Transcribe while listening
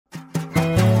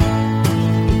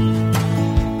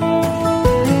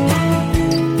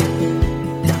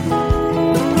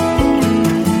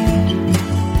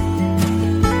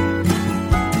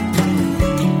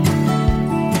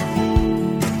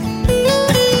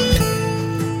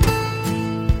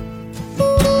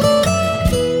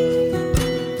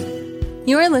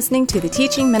You are listening to the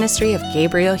teaching ministry of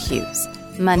Gabriel Hughes.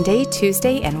 Monday,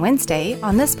 Tuesday, and Wednesday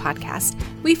on this podcast,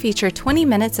 we feature 20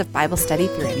 minutes of Bible study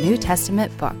through a New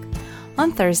Testament book.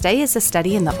 On Thursday is a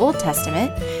study in the Old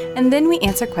Testament, and then we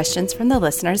answer questions from the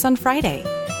listeners on Friday.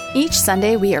 Each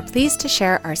Sunday, we are pleased to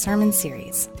share our sermon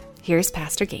series. Here's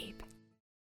Pastor Gabe.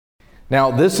 Now,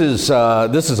 this is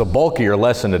a bulkier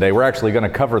lesson today. We're actually going to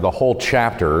cover the whole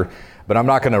chapter, but I'm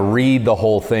not going to read the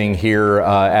whole thing here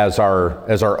as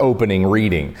our opening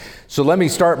reading. So let me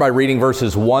start by reading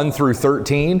verses 1 through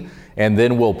 13, and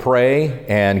then we'll pray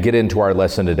and get into our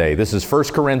lesson today. This is 1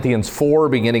 Corinthians 4,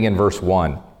 beginning in verse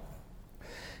 1.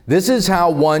 This is how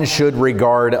one should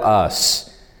regard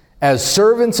us, as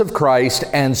servants of Christ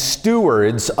and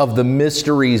stewards of the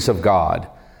mysteries of God.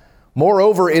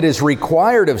 Moreover, it is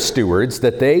required of stewards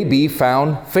that they be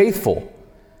found faithful.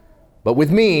 But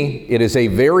with me, it is a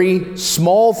very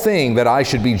small thing that I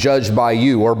should be judged by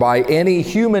you or by any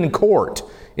human court.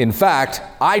 In fact,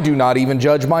 I do not even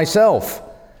judge myself.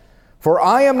 For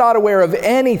I am not aware of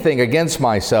anything against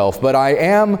myself, but I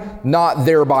am not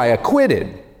thereby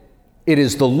acquitted. It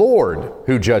is the Lord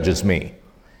who judges me.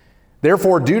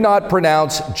 Therefore, do not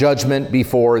pronounce judgment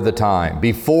before the time,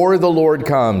 before the Lord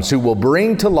comes, who will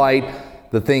bring to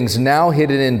light the things now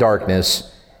hidden in darkness,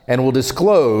 and will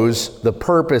disclose the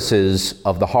purposes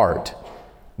of the heart.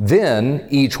 Then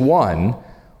each one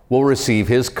will receive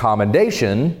his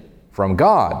commendation from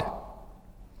God.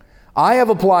 I have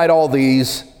applied all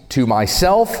these to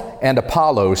myself and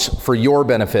Apollos for your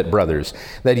benefit, brothers,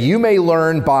 that you may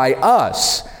learn by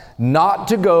us not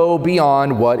to go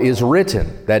beyond what is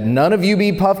written, that none of you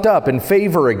be puffed up in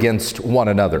favor against one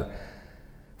another.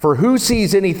 For who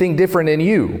sees anything different in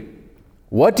you?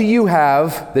 What do you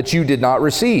have that you did not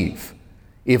receive?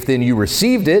 If then you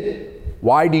received it,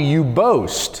 why do you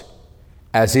boast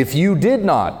as if you did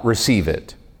not receive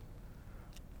it?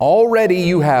 Already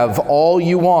you have all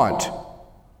you want.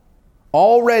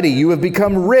 Already you have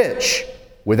become rich.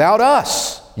 Without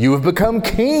us, you have become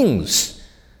kings.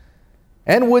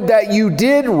 And would that you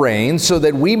did reign so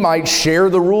that we might share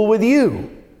the rule with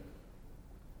you.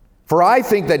 For I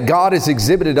think that God has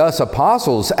exhibited us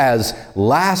apostles as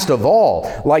last of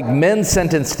all, like men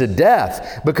sentenced to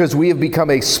death, because we have become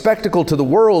a spectacle to the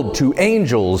world, to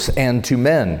angels, and to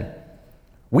men.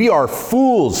 We are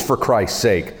fools for Christ's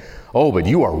sake. Oh, but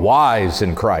you are wise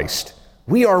in Christ.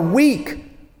 We are weak,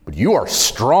 but you are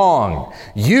strong.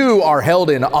 You are held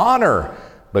in honor,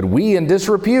 but we in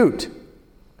disrepute.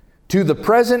 To the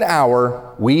present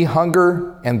hour, we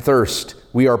hunger and thirst.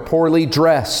 We are poorly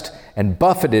dressed and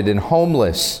buffeted and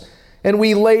homeless. And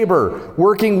we labor,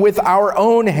 working with our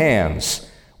own hands.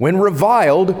 When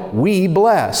reviled, we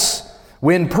bless.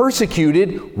 When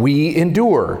persecuted, we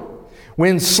endure.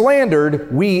 When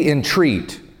slandered, we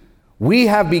entreat. We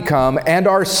have become and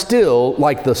are still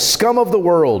like the scum of the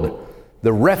world,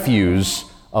 the refuse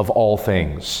of all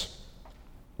things.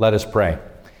 Let us pray.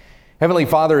 Heavenly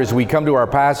Father, as we come to our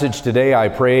passage today, I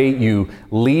pray you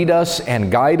lead us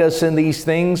and guide us in these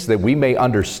things, that we may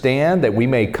understand, that we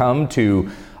may come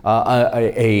to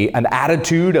an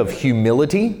attitude of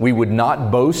humility. We would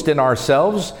not boast in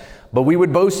ourselves, but we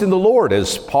would boast in the Lord,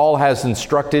 as Paul has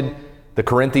instructed the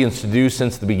Corinthians to do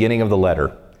since the beginning of the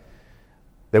letter.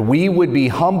 That we would be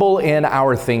humble in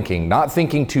our thinking, not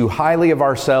thinking too highly of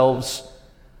ourselves,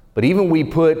 but even we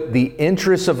put the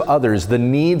interests of others, the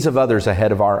needs of others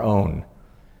ahead of our own,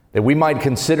 that we might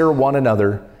consider one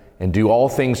another and do all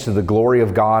things to the glory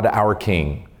of God, our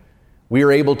King. We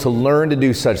are able to learn to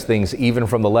do such things even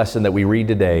from the lesson that we read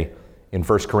today in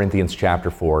 1 Corinthians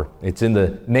chapter 4. It's in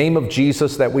the name of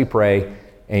Jesus that we pray.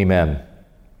 Amen.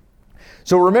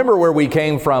 So remember where we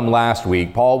came from last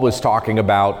week. Paul was talking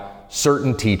about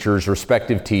certain teachers,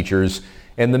 respective teachers,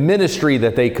 and the ministry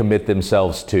that they commit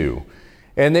themselves to.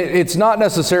 And it's not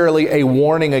necessarily a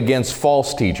warning against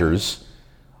false teachers,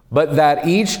 but that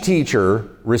each teacher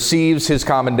receives his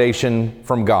commendation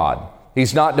from God.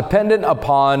 He's not dependent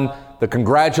upon the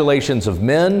congratulations of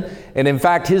men, and in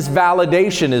fact, his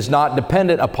validation is not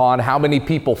dependent upon how many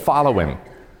people follow him.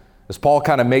 As Paul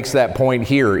kind of makes that point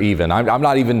here even. I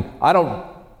don't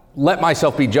let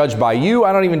myself be judged by you,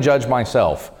 I don't even judge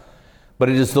myself. But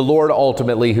it is the Lord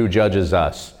ultimately who judges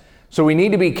us. So we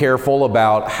need to be careful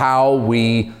about how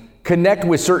we connect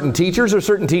with certain teachers or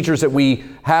certain teachers that we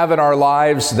have in our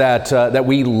lives that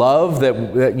we love.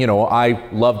 I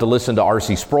love to listen to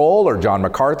R.C. Sproul or John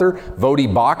MacArthur.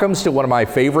 Voddie Baucham's still one of my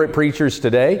favorite preachers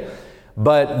today.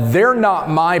 But they're not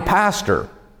my pastor.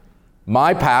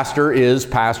 My pastor is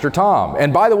Pastor Tom.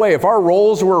 And by the way, if our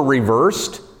roles were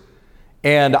reversed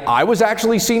and I was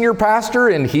actually senior pastor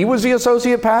and he was the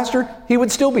associate pastor, he would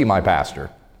still be my pastor.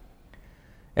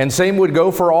 And same would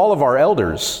go for all of our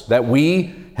elders, that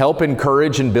we help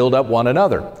encourage and build up one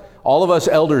another. All of us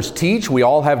elders teach. We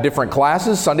all have different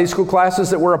classes, Sunday school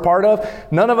classes that we're a part of.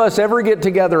 None of us ever get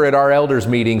together at our elders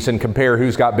meetings and compare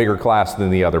who's got bigger class than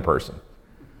the other person.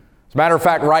 As a matter of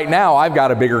fact, right now, I've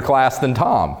got a bigger class than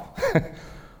Tom.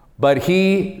 But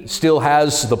he still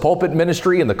has the pulpit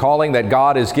ministry and the calling that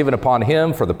God has given upon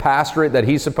him for the pastorate that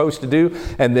he's supposed to do.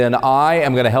 And then I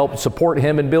am going to help support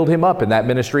him and build him up in that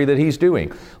ministry that he's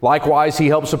doing. Likewise, he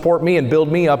helps support me and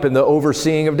build me up in the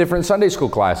overseeing of different Sunday school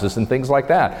classes and things like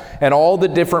that. And all the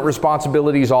different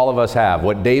responsibilities all of us have.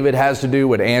 What David has to do,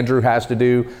 what Andrew has to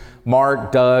do,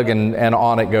 Mark, Doug, and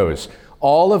on it goes.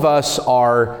 All of us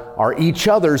are each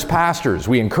other's pastors.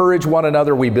 We encourage one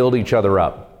another. We build each other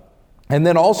up. And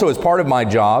then also, as part of my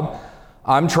job,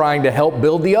 I'm trying to help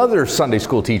build the other Sunday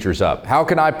school teachers up. How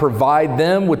can I provide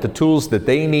them with the tools that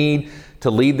they need to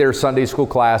lead their Sunday school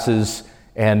classes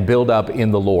and build up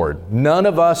in the Lord? None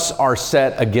of us are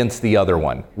set against the other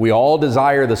one. We all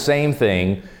desire the same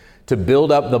thing, to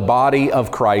build up the body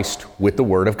of Christ with the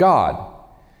Word of God.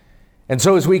 And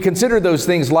so as we considered those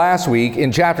things last week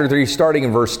in chapter 3, starting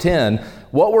in verse 10,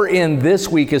 what we're in this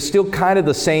week is still kind of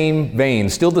the same vein,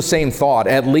 still the same thought,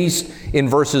 at least in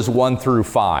verses 1 through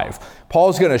 5.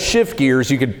 Paul's going to shift gears.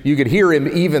 You could hear him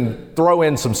even throw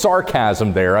in some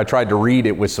sarcasm there. I tried to read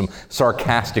it with some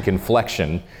sarcastic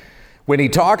inflection when he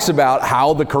talks about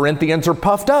how the Corinthians are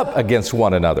puffed up against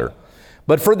one another.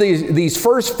 But for these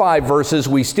first 5 verses,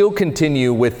 we still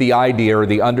continue with the idea or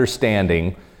the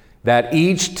understanding that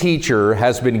each teacher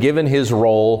has been given his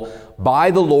role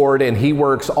by the Lord, and he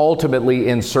works ultimately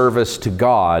in service to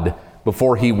God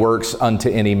before he works unto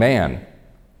any man.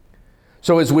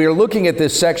 So as we are looking at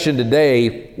this section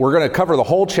today, we're going to cover the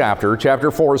whole chapter. Chapter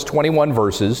 4 is 21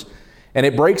 verses, and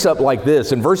it breaks up like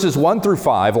this. In verses 1 through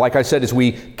 5, like I said, as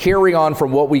we carry on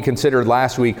from what we considered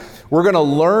last week, we're going to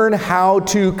learn how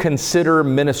to consider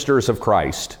ministers of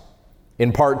Christ.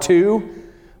 In part 2,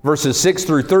 verses 6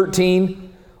 through 13,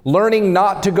 learning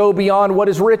not to go beyond what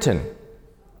is written.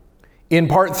 In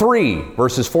part 3,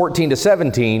 verses 14 to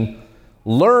 17,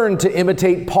 learn to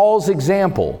imitate Paul's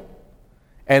example.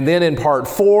 And then in part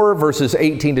 4, verses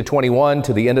 18 to 21,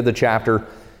 to the end of the chapter,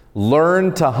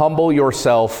 learn to humble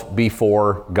yourself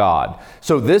before God.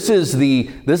 So this is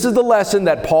the lesson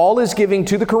that Paul is giving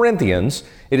to the Corinthians.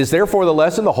 It is therefore the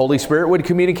lesson the Holy Spirit would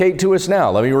communicate to us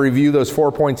now. Let me review those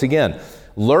 4 points again.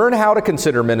 Learn how to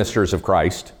consider ministers of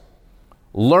Christ.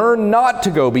 Learn not to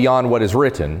go beyond what is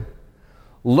written.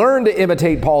 Learn to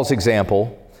imitate Paul's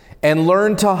example. And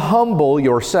learn to humble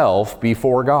yourself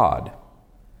before God.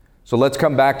 So let's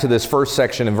come back to this first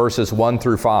section in verses 1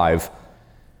 through 5,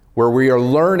 where we are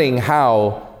learning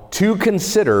how to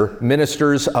consider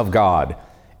ministers of God.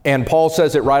 And Paul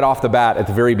says it right off the bat at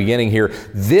the very beginning here.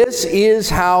 This is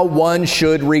how one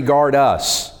should regard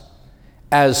us,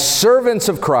 as servants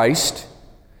of Christ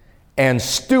and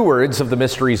stewards of the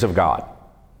mysteries of God.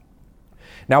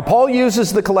 Now, Paul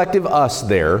uses the collective us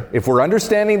there. If we're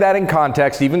understanding that in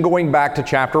context, even going back to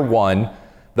chapter 1,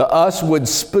 the us would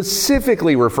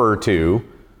specifically refer to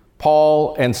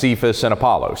Paul and Cephas and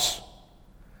Apollos.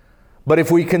 But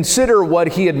if we consider what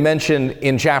he had mentioned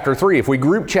in chapter 3, if we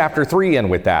group chapter 3 in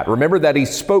with that, remember that he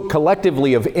spoke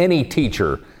collectively of any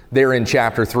teacher there in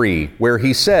chapter 3, where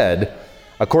he said,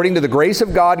 according to the grace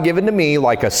of God given to me,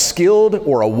 like a skilled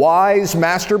or a wise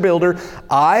master builder,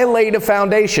 I laid a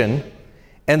foundation,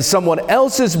 and someone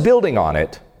else is building on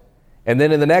it. And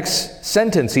then in the next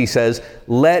sentence he says,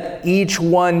 let each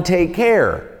one take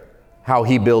care how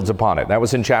he builds upon it. That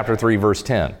was in chapter 3, verse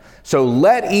 10. So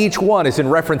let each one is in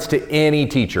reference to any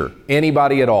teacher,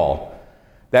 anybody at all.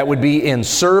 That would be in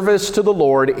service to the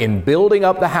Lord, in building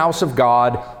up the house of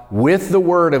God with the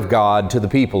word of God to the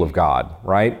people of God,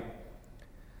 right?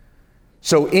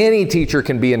 So any teacher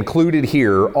can be included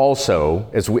here also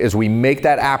as we make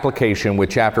that application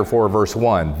with chapter 4, verse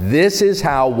 1. This is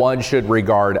how one should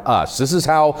regard us. This is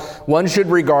how one should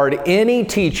regard any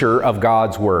teacher of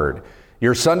God's word.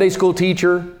 Your Sunday school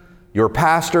teacher, your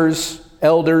pastors,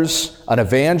 elders, an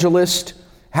evangelist.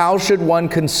 How should one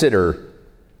consider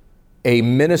a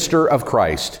minister of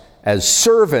Christ as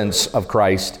servants of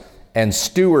Christ and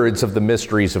stewards of the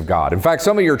mysteries of God? In fact,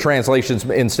 some of your translations,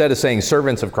 instead of saying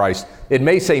servants of Christ, it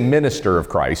may say minister of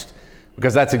Christ,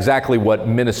 because that's exactly what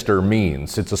minister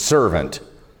means. It's a servant.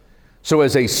 So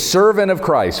as a servant of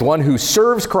Christ, one who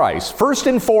serves Christ, first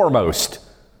and foremost,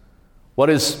 what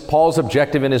is Paul's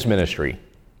objective in his ministry?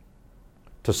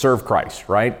 To serve Christ,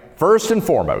 right? First and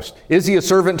foremost. Is he a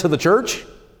servant to the church?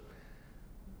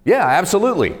 Yeah,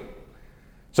 absolutely.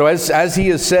 So as he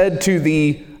has said to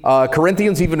the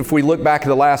Corinthians, even if we look back at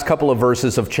the last couple of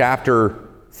verses of chapter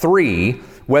 3,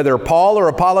 whether Paul or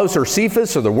Apollos or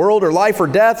Cephas or the world or life or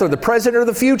death or the present or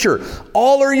the future,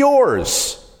 all are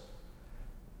yours.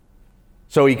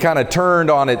 So he kind of turned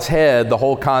on its head the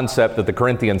whole concept that the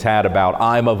Corinthians had about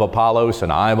I'm of Apollos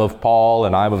and I'm of Paul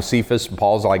and I'm of Cephas. And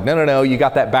Paul's like, no, you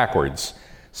got that backwards.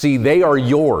 See, they are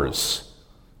yours.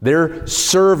 They're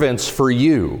servants for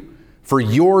you, for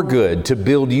your good, to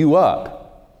build you up.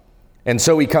 And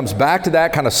so he comes back to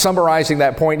that, kind of summarizing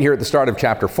that point here at the start of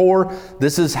chapter 4.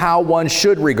 This is how one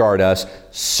should regard us,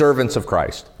 servants of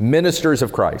Christ, ministers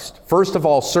of Christ. First of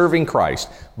all, serving Christ,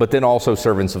 but then also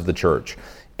servants of the church.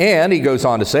 And he goes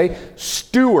on to say,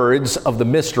 stewards of the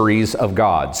mysteries of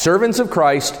God. Servants of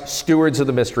Christ, stewards of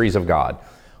the mysteries of God.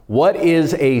 What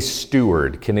is a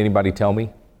steward? Can anybody tell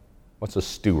me? What's a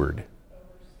steward?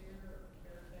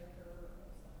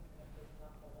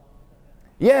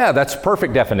 Yeah, that's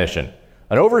perfect definition.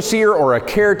 An overseer or a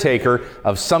caretaker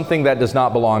of something that does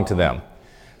not belong to them.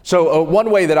 So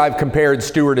one way that I've compared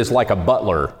steward is like a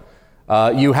butler.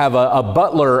 You have a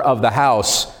butler of the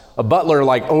house. A butler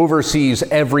like oversees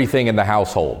everything in the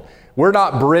household. We're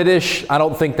not British. I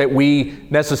don't think that we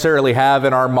necessarily have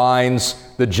in our minds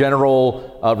the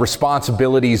general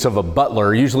responsibilities of a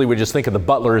butler. Usually we just think of the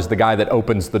butler as the guy that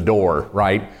opens the door,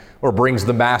 right? Or brings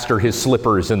the master his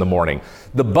slippers in the morning.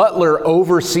 The butler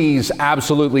oversees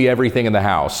absolutely everything in the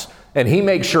house. And he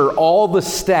makes sure all the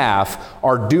staff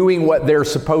are doing what they're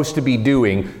supposed to be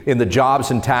doing in the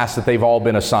jobs and tasks that they've all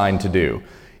been assigned to do.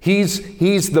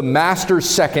 He's the master's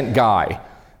second guy.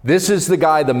 This is the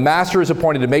guy the master is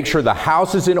appointed to make sure the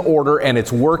house is in order and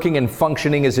it's working and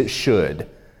functioning as it should.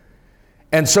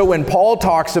 And so when Paul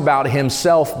talks about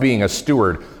himself being a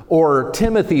steward, or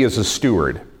Timothy is a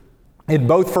steward, in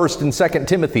both 1 and 2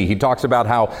 Timothy, he talks about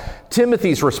how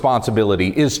Timothy's responsibility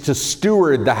is to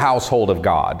steward the household of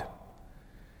God.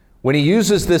 When he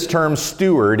uses this term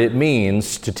steward, it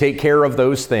means to take care of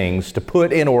those things, to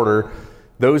put in order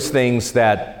those things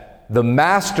that the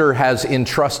master has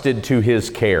entrusted to his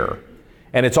care.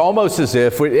 And it's almost as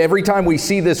if every time we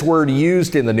see this word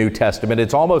used in the New Testament,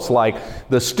 it's almost like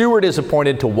the steward is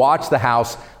appointed to watch the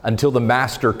house until the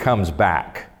master comes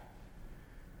back.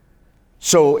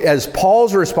 So as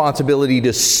Paul's responsibility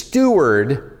to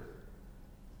steward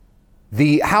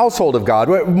the household of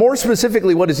God, more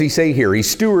specifically, what does he say here? He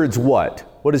stewards what?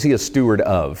 What is he a steward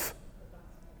of?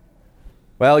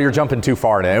 Well, you're jumping too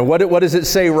far now. What does it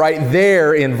say right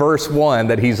there in verse 1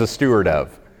 that he's a steward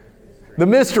of? The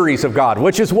mysteries of God,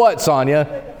 which is what,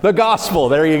 Sonia? The gospel.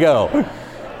 There you go.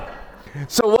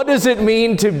 So what does it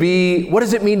mean to be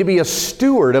a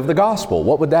steward of the gospel?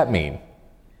 What would that mean?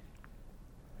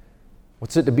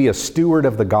 What's it to be a steward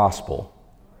of the gospel?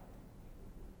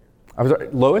 I'm sorry,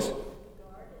 Lois?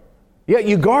 Yeah,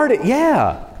 you guard it.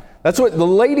 Yeah. That's what the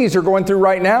ladies are going through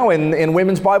right now in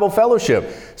Women's Bible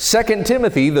Fellowship. 2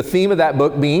 Timothy, the theme of that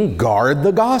book being guard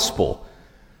the gospel.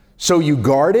 So you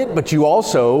guard it, but you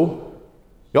also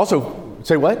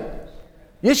say what?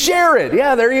 You share it.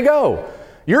 Yeah, there you go.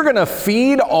 You're going to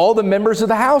feed all the members of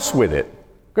the house with it.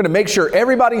 You're going to make sure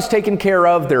everybody's taken care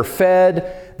of, they're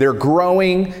fed, they're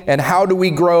growing. And how do we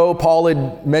grow? Paul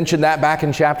had mentioned that back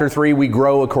in chapter 3. We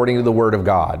grow according to the Word of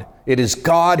God. It is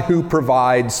God who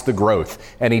provides the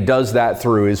growth, and He does that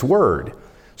through His Word.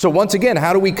 So once again,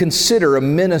 how do we consider a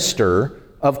minister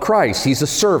of Christ? He's a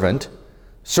servant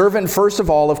first of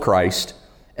all of Christ,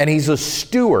 and he's a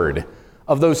steward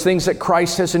of those things that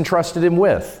Christ has entrusted him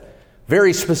with.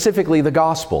 Very specifically, the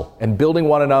gospel and building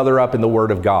one another up in the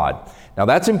Word of God. Now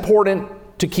that's important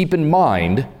to keep in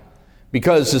mind,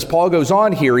 because as Paul goes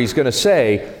on here, he's going to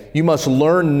say, you must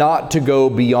learn not to go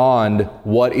beyond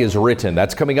what is written.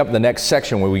 That's coming up in the next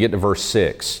section when we get to verse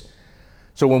 6.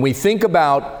 So when we think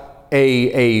about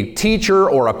a teacher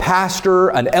or a pastor,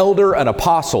 an elder, an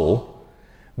apostle,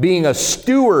 being a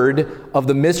steward of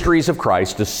the mysteries of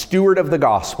Christ, a steward of the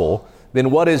gospel,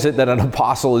 then what is it that an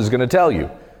apostle is going to tell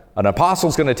you? An apostle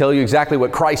is going to tell you exactly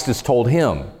what Christ has told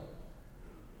him.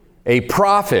 A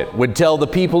prophet would tell the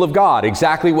people of God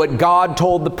exactly what God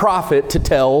told the prophet to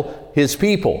tell his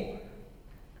people.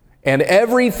 And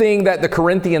everything that the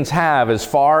Corinthians have as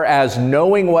far as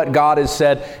knowing what God has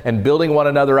said and building one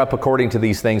another up according to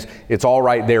these things, it's all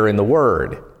right there in the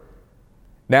Word.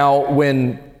 Now,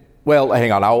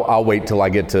 hang on, I'll wait till I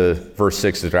get to verse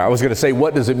 6. I was going to say,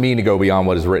 what does it mean to go beyond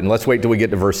what is written? Let's wait till we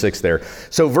get to verse 6 there.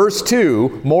 So verse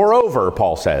 2, moreover,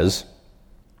 Paul says,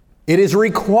 it is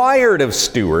required of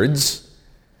stewards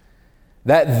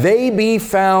that they be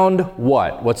found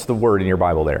what? What's the word in your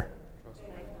Bible there?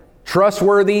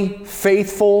 Trustworthy,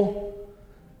 faithful,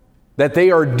 that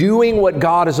they are doing what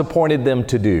God has appointed them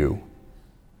to do.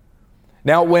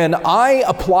 Now, when I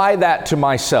apply that to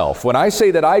myself, when I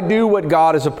say that I do what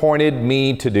God has appointed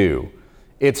me to do,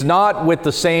 it's not with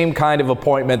the same kind of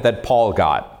appointment that Paul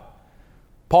got.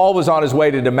 Paul was on his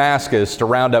way to Damascus to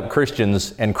round up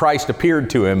Christians, and Christ appeared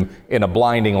to him in a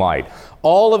blinding light.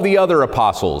 All of the other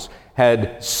apostles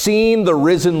had seen the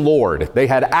risen Lord. They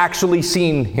had actually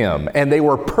seen him, and they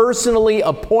were personally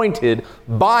appointed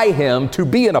by him to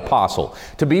be an apostle,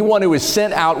 to be one who is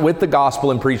sent out with the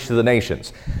gospel and preached to the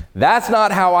nations. That's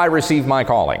not how I received my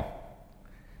calling.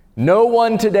 No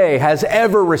one today has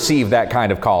ever received that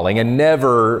kind of calling and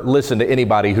never listened to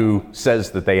anybody who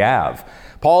says that they have.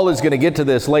 Paul is going to get to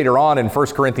this later on in 1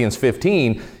 Corinthians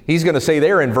 15. He's going to say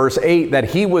there in verse 8 that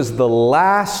he was the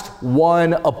last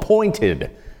one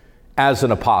appointed as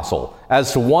an apostle.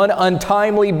 As to one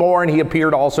untimely born, he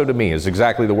appeared also to me, is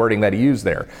exactly the wording that he used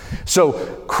there. So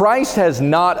Christ has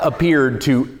not appeared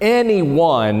to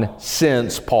anyone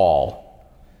since Paul.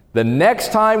 The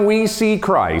next time we see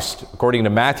Christ, according to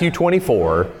Matthew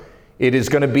 24, it is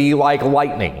going to be like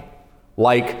lightning.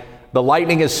 Like the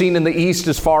lightning is seen in the east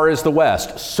as far as the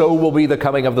west, so will be the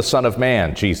coming of the Son of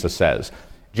Man, Jesus says.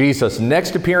 Jesus'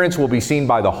 next appearance will be seen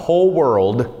by the whole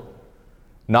world,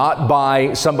 not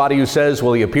by somebody who says,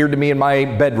 well, he appeared to me in my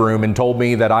bedroom and told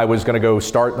me that I was going to go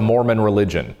start the Mormon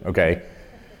religion, okay?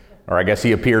 Or I guess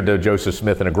he appeared to Joseph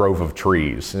Smith in a grove of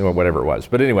trees, whatever it was.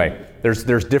 But anyway,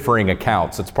 there's differing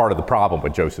accounts. It's part of the problem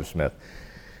with Joseph Smith.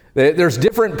 There's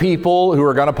different people who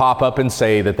are going to pop up and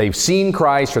say that they've seen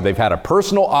Christ or they've had a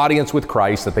personal audience with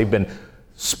Christ, that they've been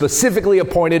specifically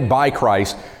appointed by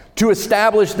Christ to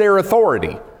establish their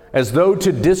authority, as though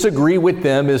to disagree with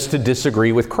them is to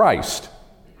disagree with Christ.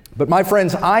 But my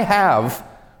friends, I have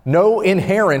no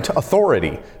inherent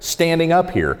authority standing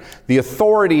up here. The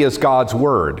authority is God's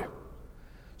Word.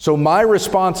 So my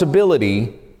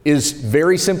responsibility is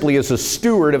very simply as a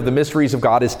steward of the mysteries of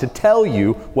God is to tell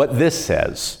you what this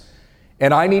says.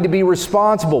 And I need to be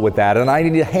responsible with that, and I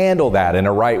need to handle that in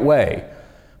a right way.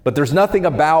 But there's nothing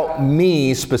about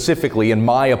me specifically in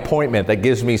my appointment that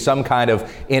gives me some kind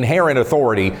of inherent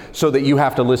authority so that you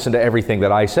have to listen to everything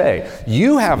that I say.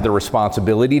 You have the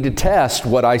responsibility to test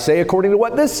what I say according to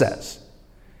what this says,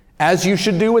 as you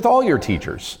should do with all your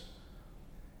teachers.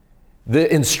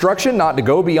 The instruction not to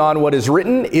go beyond what is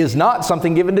written is not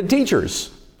something given to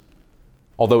teachers,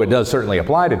 although it does certainly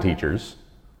apply to teachers.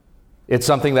 It's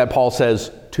something that Paul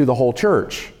says to the whole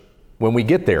church when we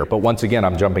get there. But once again,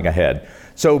 I'm jumping ahead.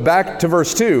 So back to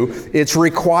verse 2, it's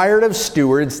required of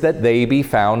stewards that they be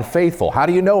found faithful. How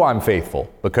do you know I'm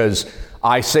faithful? Because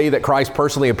I say that Christ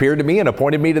personally appeared to me and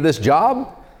appointed me to this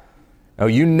job? No,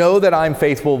 you know that I'm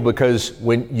faithful because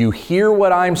when you hear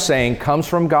what I'm saying comes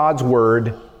from God's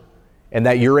Word, and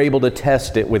that you're able to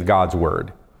test it with God's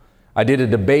Word. I did a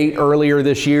debate earlier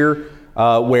this year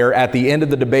where at the end of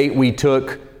the debate we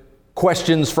took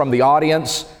questions from the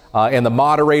audience, and the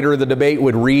moderator of the debate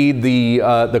would read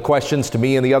the questions to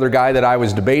me and the other guy that I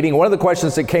was debating. One of the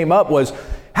questions that came up was,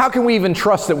 how can we even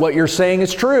trust that what you're saying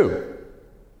is true?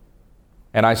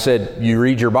 And I said, you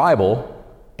read your Bible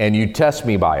and you test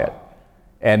me by it.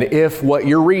 And if what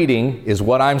you're reading is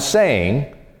what I'm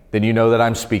saying, then you know that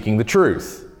I'm speaking the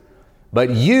truth.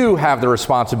 But you have the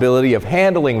responsibility of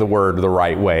handling the Word the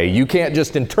right way. You can't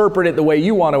just interpret it the way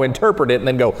you want to interpret it and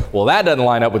then go, well, that doesn't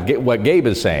line up with what Gabe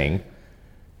is saying.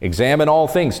 Examine all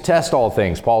things, test all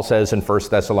things, Paul says in 1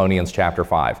 Thessalonians chapter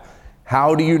 5.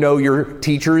 How do you know your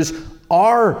teachers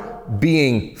are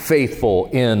being faithful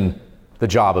in the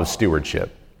job of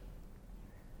stewardship?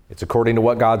 It's according to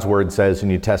what God's Word says,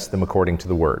 and you test them according to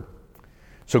the Word.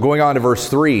 So going on to verse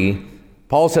 3,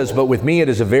 Paul says, but with me it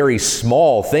is a very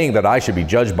small thing that I should be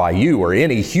judged by you or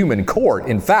any human court.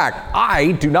 In fact,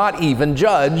 I do not even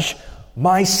judge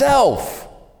myself.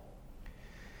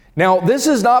 Now, this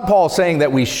is not Paul saying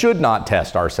that we should not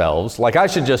test ourselves. Like I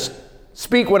should just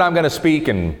speak what I'm going to speak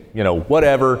and,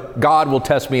 whatever. God will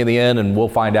test me in the end and we'll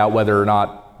find out whether or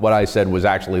not what I said was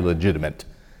actually legitimate.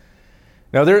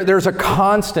 Now, there's a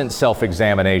constant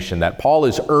self-examination that Paul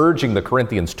is urging the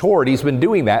Corinthians toward. He's been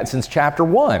doing that since chapter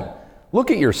 1. Look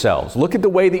at yourselves. Look at the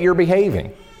way that you're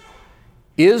behaving.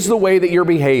 Is the way that you're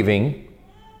behaving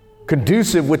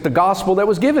conducive with the gospel that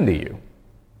was given to you?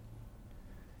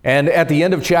 And at the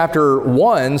end of chapter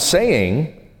 1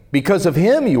 saying, because of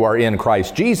him you are in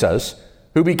Christ Jesus,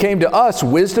 who became to us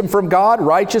wisdom from God,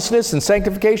 righteousness and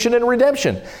sanctification and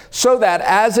redemption, so that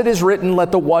as it is written,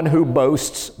 let the one who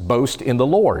boasts boast in the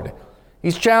Lord.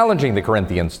 He's challenging the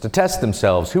Corinthians to test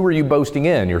themselves. Who are you boasting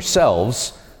in?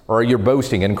 Yourselves Or are you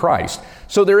boasting in Christ?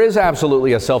 So there is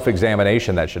absolutely a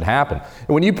self-examination that should happen. And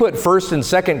when you put 1 and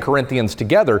 2 Corinthians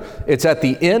together, it's at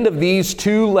the end of these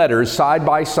two letters side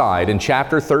by side in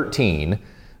chapter 13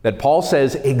 that Paul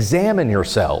says, examine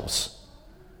yourselves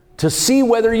to see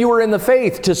whether you are in the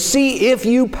faith, to see if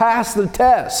you pass the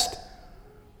test.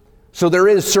 So there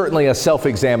is certainly a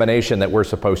self-examination that we're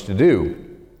supposed to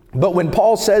do. But when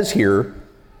Paul says here,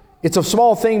 it's a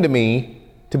small thing to me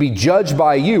to be judged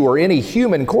by you or any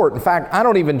human court. In fact, I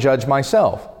don't even judge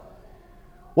myself.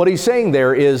 What he's saying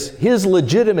there is his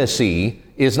legitimacy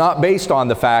is not based on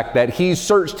the fact that he's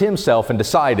searched himself and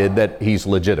decided that he's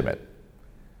legitimate.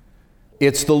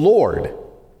 It's the Lord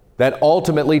that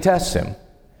ultimately tests him.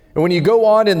 And when you go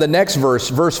on in the next verse,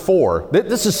 verse 4,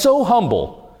 this is so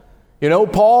humble. You know,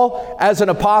 Paul, as an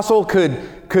apostle,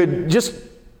 could just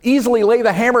easily lay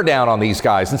the hammer down on these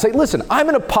guys and say, listen, I'm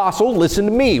an apostle, listen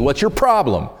to me. What's your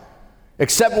problem?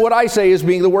 Accept what I say as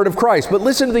being the word of Christ. But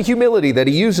listen to the humility that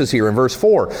he uses here in verse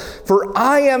 4. For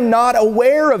I am not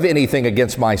aware of anything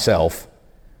against myself,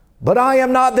 but I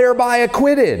am not thereby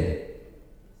acquitted.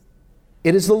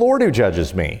 It is the Lord who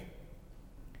judges me.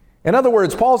 In other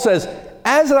words, Paul says,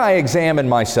 as I examine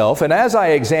myself and as I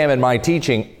examine my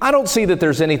teaching, I don't see that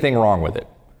there's anything wrong with it.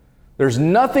 There's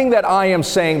nothing that I am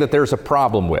saying that there's a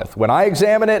problem with. When I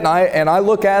examine it and I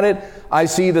look at it, I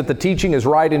see that the teaching is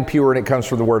right and pure and it comes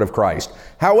from the word of Christ.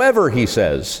 However, he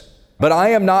says, but I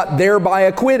am not thereby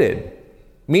acquitted.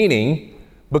 Meaning,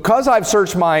 because I've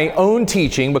searched my own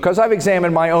teaching, because I've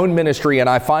examined my own ministry and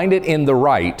I find it in the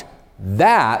right,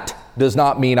 that does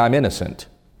not mean I'm innocent.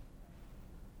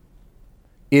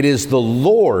 It is the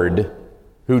Lord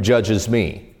who judges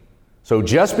me. So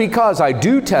just because I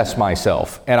do test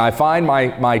myself and I find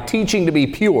my teaching to be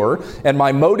pure and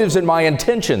my motives and my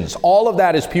intentions, all of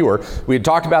that is pure. We had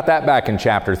talked about that back in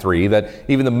chapter 3, that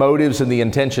even the motives and the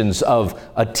intentions of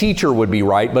a teacher would be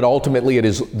right, but ultimately it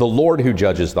is the Lord who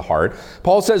judges the heart.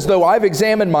 Paul says, though I've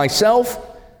examined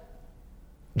myself,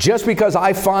 just because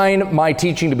I find my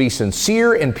teaching to be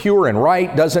sincere and pure and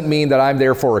right doesn't mean that I'm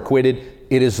therefore acquitted.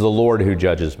 It is the Lord who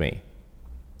judges me.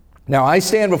 Now, I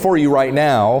stand before you right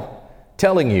now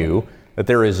telling you that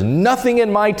there is nothing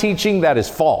in my teaching that is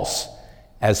false,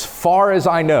 as far as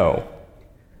I know.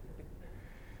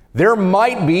 There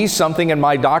might be something in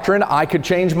my doctrine I could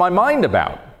change my mind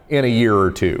about in a year or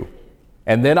two.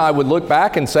 And then I would look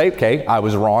back and say, okay, I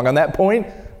was wrong on that point.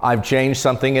 I've changed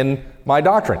something in my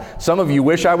doctrine. Some of you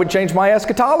wish I would change my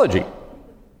eschatology,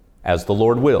 as the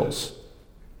Lord wills.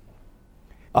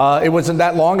 It wasn't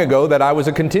that long ago that I was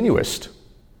a continuist.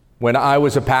 When I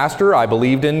was a pastor, I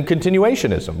believed in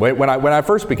continuationism. When I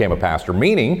first became a pastor,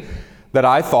 meaning that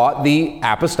I thought the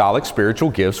apostolic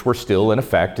spiritual gifts were still in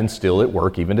effect and still at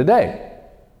work even today.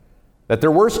 That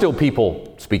there were still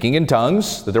people speaking in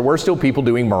tongues, that there were still people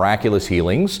doing miraculous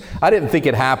healings. I didn't think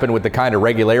it happened with the kind of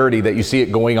regularity that you see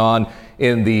it going on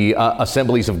in the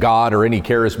Assemblies of God or any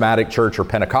charismatic church or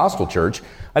Pentecostal church.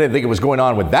 I didn't think it was going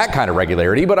on with that kind of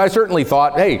regularity, but I certainly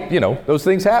thought, hey, those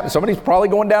things happen. Somebody's probably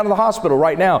going down to the hospital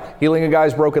right now, healing a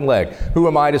guy's broken leg. Who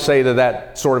am I to say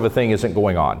that sort of a thing isn't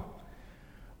going on?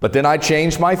 But then I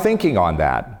changed my thinking on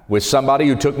that with somebody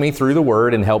who took me through the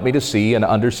Word and helped me to see and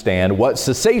understand what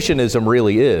cessationism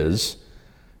really is.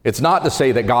 It's not to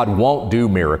say that God won't do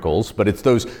miracles, but it's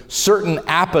those certain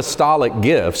apostolic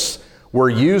gifts were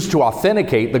used to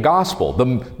authenticate the gospel.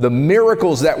 The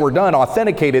miracles that were done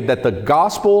authenticated that the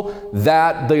gospel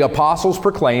that the apostles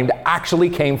proclaimed actually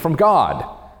came from God.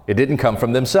 It didn't come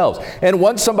from themselves. And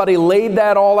once somebody laid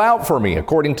that all out for me,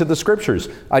 according to the scriptures,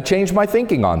 I changed my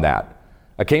thinking on that.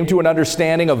 I came to an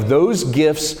understanding of those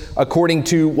gifts according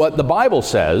to what the Bible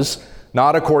says,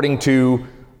 not according to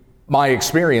my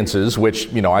experiences,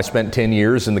 which, I spent 10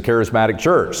 years in the charismatic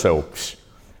church. So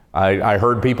I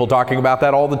heard people talking about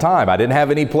that all the time. I didn't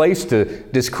have any place to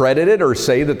discredit it or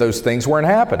say that those things weren't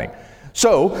happening.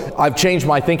 So I've changed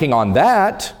my thinking on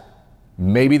that.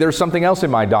 Maybe there's something else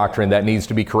in my doctrine that needs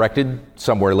to be corrected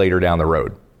somewhere later down the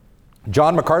road.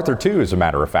 John MacArthur, too, as a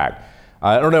matter of fact.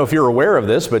 I don't know if you're aware of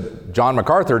this, but John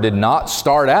MacArthur did not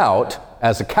start out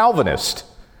as a Calvinist.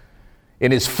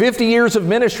 In his 50 years of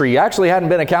ministry, he actually hadn't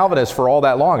been a Calvinist for all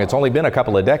that long. It's only been a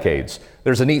couple of decades.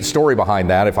 There's a neat story behind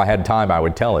that. If I had time, I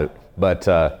would tell it, but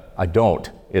I don't.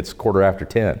 It's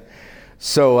 10:15.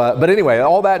 So, but anyway,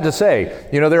 all that to say,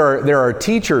 there are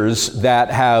teachers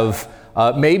that have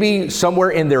maybe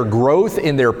somewhere in their growth,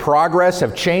 in their progress,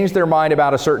 have changed their mind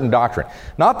about a certain doctrine.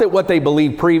 Not that what they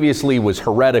believed previously was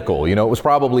heretical. It was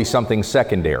probably something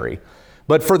secondary.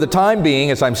 But for the time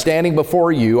being, as I'm standing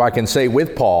before you, I can say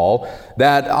with Paul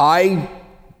that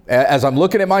as I'm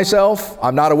looking at myself,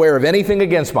 I'm not aware of anything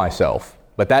against myself.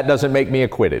 But that doesn't make me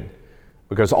acquitted,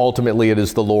 because ultimately it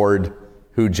is the Lord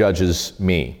who judges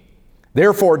me.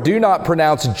 Therefore, do not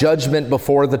pronounce judgment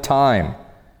before the time,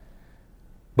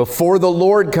 before the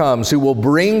Lord comes, who will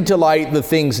bring to light the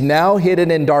things now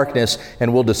hidden in darkness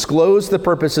and will disclose the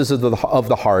purposes of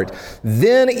the heart.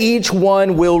 Then each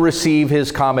one will receive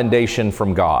his commendation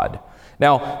from God.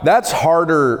 Now, that's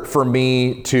harder for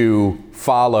me to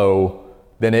follow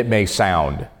than it may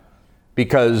sound,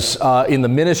 because in the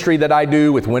ministry that I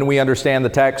do with When We Understand the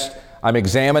Text, I'm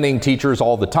examining teachers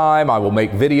all the time. I will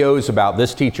make videos about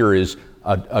this teacher is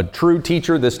a true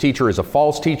teacher, this teacher is a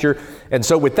false teacher. And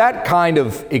so with that kind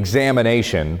of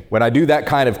examination, when I do that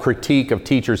kind of critique of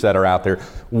teachers that are out there,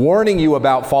 warning you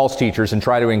about false teachers and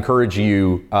try to encourage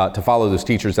you to follow those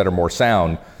teachers that are more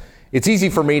sound, it's easy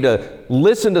for me to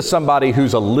listen to somebody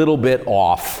who's a little bit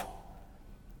off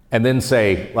and then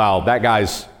say, wow, that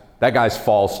guy's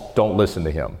false, don't listen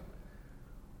to him.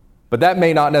 But that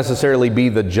may not necessarily be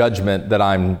the judgment that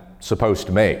I'm supposed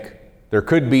to make. There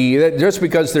could be, just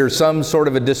because there's some sort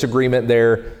of a disagreement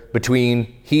there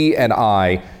between he and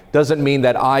I, doesn't mean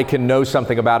that I can know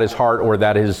something about his heart or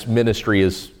that his ministry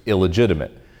is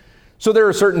illegitimate. So there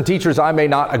are certain teachers I may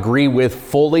not agree with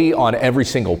fully on every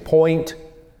single point,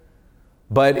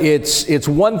 but it's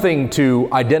one thing to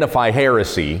identify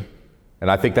heresy,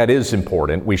 and I think that is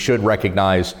important. We should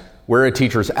recognize where a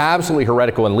teacher is absolutely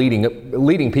heretical and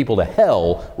leading people to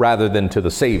hell rather than to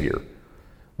the Savior.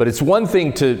 But it's one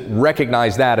thing to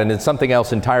recognize that, and it's something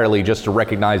else entirely just to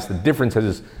recognize the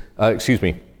differences,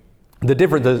 the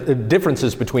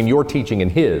differences between your teaching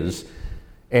and his,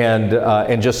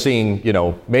 and just seeing,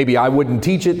 maybe I wouldn't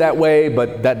teach it that way,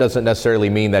 but that doesn't necessarily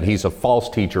mean that he's a false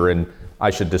teacher and I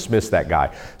should dismiss that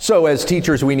guy. So as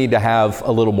teachers, we need to have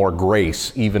a little more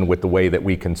grace, even with the way that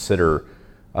we consider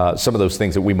some of those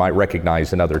things that we might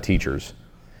recognize in other teachers.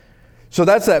 So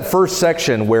that's that first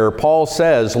section where Paul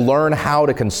says, learn how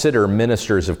to consider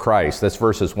ministers of Christ. That's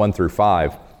verses 1 through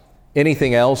 5.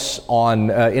 Anything else on,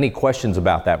 any questions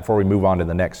about that before we move on to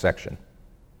the next section?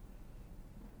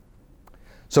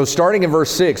 So starting in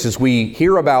verse 6, as we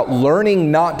hear about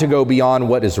learning not to go beyond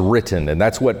what is written, and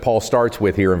that's what Paul starts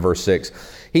with here in verse 6.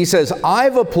 He says,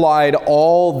 I've applied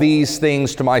all these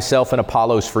things to myself and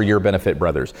Apollos for your benefit,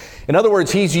 brothers. In other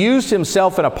words, he's used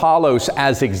himself and Apollos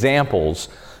as examples,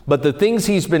 but the things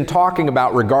he's been talking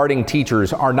about regarding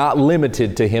teachers are not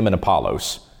limited to him and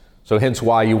Apollos. So hence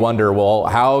why you wonder, well,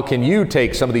 how can you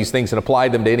take some of these things and apply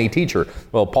them to any teacher?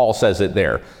 Well, Paul says it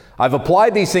there. I've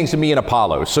applied these things to me and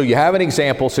Apollos. So you have an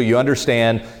example, so you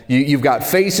understand. You've got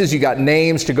faces, you've got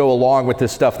names to go along with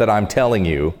this stuff that I'm telling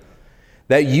you.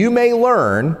 That you may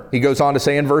learn, he goes on to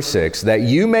say in verse 6, that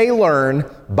you may learn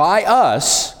by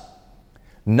us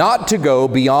not to go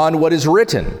beyond what is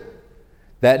written,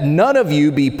 that none of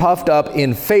you be puffed up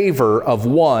in favor of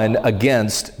one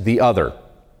against the other.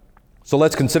 So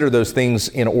let's consider those things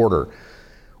in order.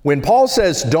 When Paul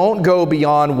says, don't go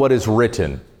beyond what is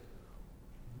written,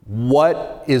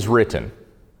 what is written?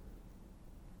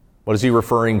 What is he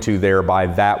referring to there by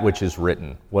that which is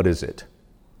written? What is it?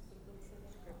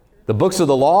 The books of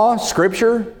the law,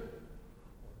 Scripture?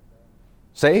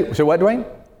 Say what, Dwayne?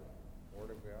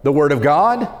 The Word of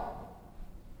God?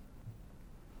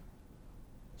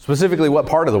 Specifically, what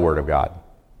part of the Word of God?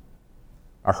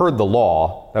 I heard the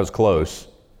law. That was close.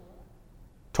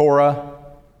 Torah,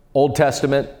 Old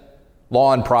Testament,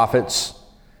 law and prophets.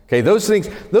 Okay, those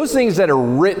things that are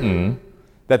written,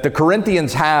 that the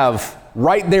Corinthians have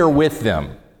right there with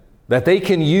them, that they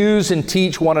can use and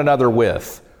teach one another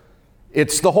with.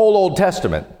 It's the whole Old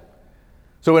Testament.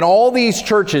 So in all these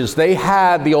churches, they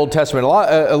had the Old Testament.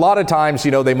 A lot of times,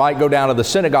 they might go down to the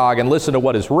synagogue and listen to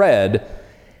what is read,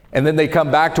 and then they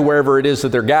come back to wherever it is that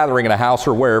they're gathering in a house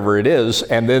or wherever it is,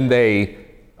 and then they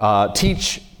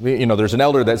teach. There's an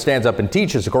elder that stands up and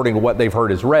teaches according to what they've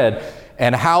heard is read,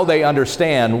 and how they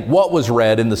understand what was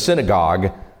read in the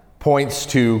synagogue points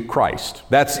to Christ.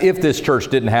 That's if this church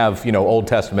didn't have, Old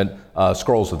Testament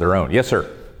scrolls of their own. Yes, sir.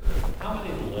 How many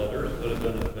letters would have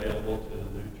been available to the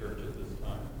new church at this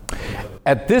time?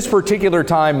 At this particular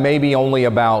time, maybe only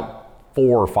about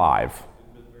 4 or 5.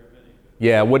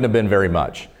 Yeah, it wouldn't have been very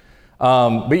much.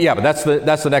 But that's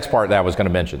the next part that I was going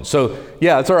to mention. So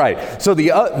yeah, that's all right. So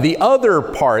the other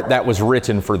part that was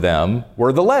written for them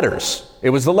were the letters.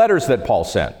 It was the letters that Paul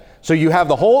sent. So you have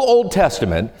the whole Old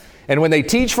Testament, and when they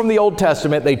teach from the Old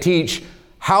Testament, they teach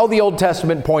how the Old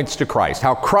Testament points to Christ,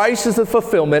 how Christ is the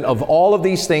fulfillment of all of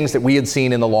these things that we had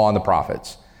seen in the law and the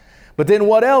prophets. But then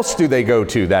what else do they go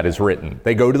to that is written?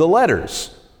 They go to the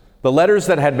letters. the letters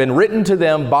that had been written to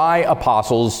them by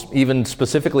apostles, even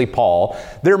specifically Paul,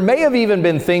 there may have even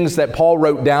been things that Paul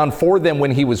wrote down for them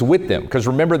when he was with them, because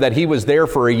remember that he was there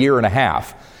for a year and a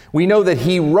half. We know that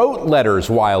he wrote letters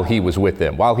while he was with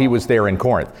them, while he was there in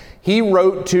Corinth. He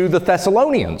wrote to the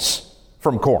Thessalonians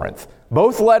from Corinth,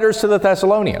 both letters to the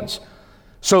Thessalonians.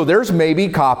 So there's maybe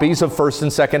copies of 1st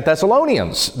and 2nd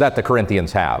Thessalonians that the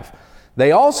Corinthians have.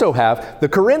 They also have, the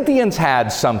Corinthians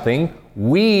had something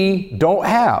we don't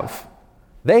have.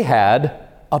 They had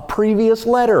a previous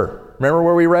letter. Remember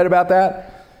where we read about that?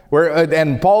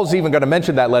 And Paul's even going to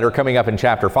mention that letter coming up in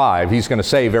chapter 5. He's going to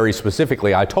say very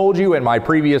specifically, I told you in my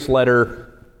previous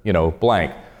letter,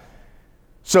 blank.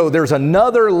 So there's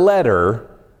another letter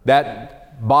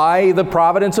that by the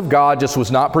providence of God just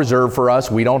was not preserved for us.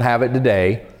 We don't have it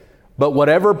today. But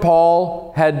whatever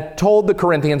Paul had told the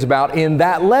Corinthians about in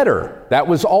that letter, that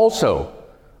was also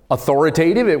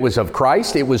authoritative. It was of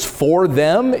Christ. It was for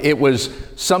them. It was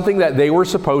something that they were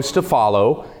supposed to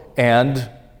follow and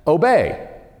obey.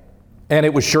 And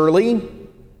it was surely,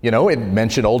 it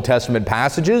mentioned Old Testament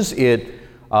passages. It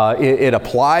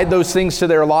applied those things to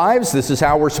their lives. This is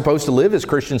how we're supposed to live as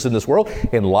Christians in this world,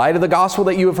 in light of the gospel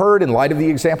that you have heard, in light of the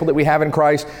example that we have in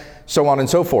Christ, so on and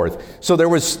so forth. So there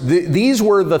was these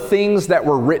were the things that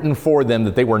were written for them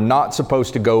that they were not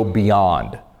supposed to go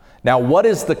beyond. Now, what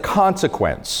is the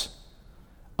consequence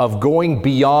of going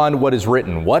beyond what is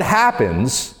written? What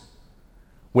happens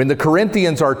when the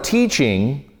Corinthians are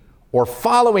teaching or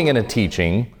following in a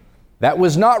teaching that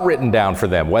was not written down for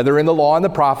them, whether in the law and the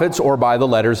prophets or by the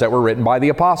letters that were written by the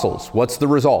apostles? What's the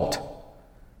result?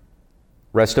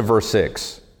 Rest of verse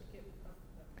 6.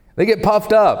 They get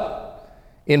puffed up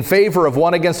in favor of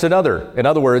one against another. In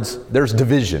other words, there's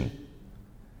division.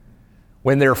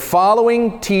 When they're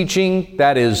following teaching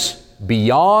that is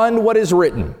beyond what is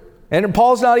written, and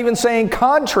Paul's not even saying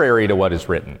contrary to what is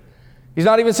written. He's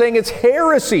not even saying it's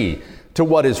heresy to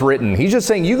what is written. He's just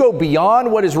saying you go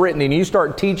beyond what is written and you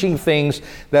start teaching things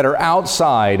that are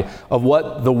outside of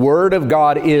what the Word of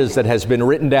God is that has been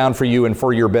written down for you and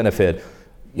for your benefit.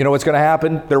 You know what's going to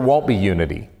happen? There won't be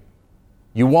unity.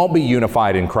 You won't be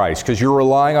unified in Christ because you're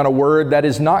relying on a word that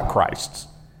is not Christ's.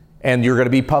 And you're going to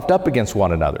be puffed up against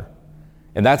one another.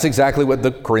 And that's exactly what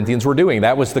the Corinthians were doing.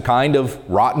 That was the kind of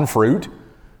rotten fruit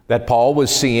that Paul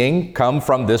was seeing come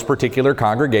from this particular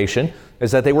congregation,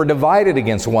 is that they were divided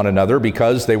against one another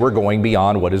because they were going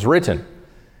beyond what is written.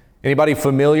 Anybody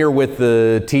familiar with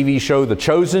the TV show The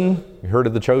Chosen? You heard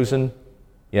of The Chosen?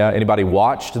 Yeah, anybody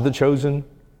watched The Chosen?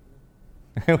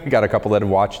 We got a couple that have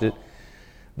watched it.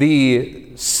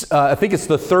 I think it's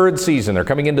the third season. They're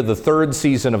coming into the third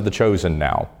season of The Chosen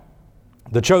now.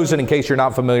 The Chosen, in case you're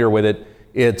not familiar with it,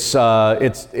 it's a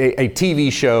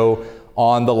TV show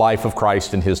on the life of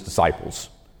Christ and his disciples.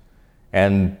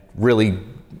 And really,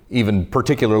 even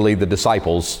particularly the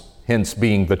disciples, hence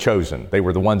being the chosen. They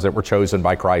were the ones that were chosen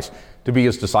by Christ to be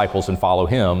his disciples and follow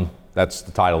him. That's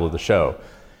the title of the show.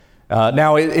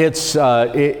 Now,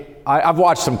 I've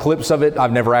watched some clips of it.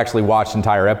 I've never actually watched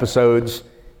entire episodes.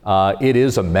 It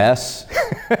is a mess.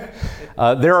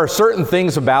 There are certain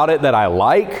things about it that I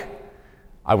like.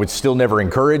 I would still never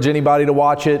encourage anybody to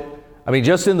watch it. I mean,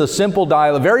 just in the simple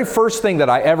dialogue, the very first thing that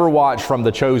I ever watched from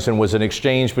The Chosen was an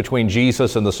exchange between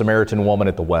Jesus and the Samaritan woman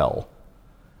at the well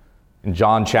in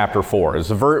John chapter 4. It was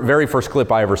the very first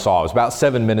clip I ever saw. It was about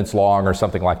 7 minutes long or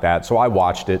something like that, so I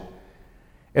watched it.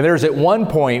 And there's at one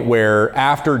point where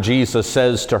after Jesus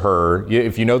says to her,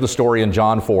 if you know the story in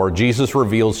John 4, Jesus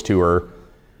reveals to her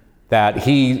that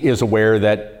he is aware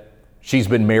that she's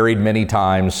been married many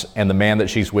times and the man that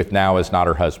she's with now is not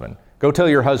her husband. Go tell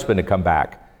your husband to come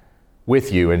back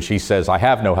with you. And she says, I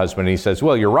have no husband. And he says,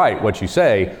 well, you're right. What you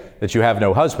say, that you have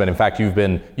no husband. In fact,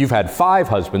 you've had 5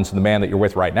 husbands, and the man that you're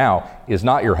with right now is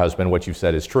not your husband. What you've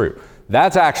said is true.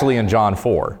 That's actually in John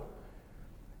 4.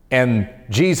 And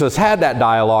Jesus had that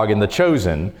dialogue in The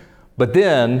Chosen. But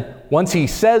then once he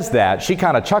says that, she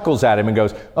kind of chuckles at him and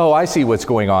goes, oh, I see what's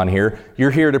going on here. You're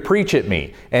here to preach at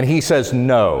me. And he says,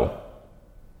 no.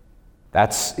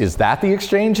 Is that the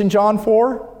exchange in John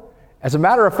 4? As a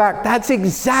matter of fact, that's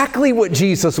exactly what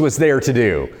Jesus was there to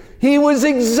do. He was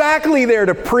exactly there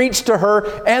to preach to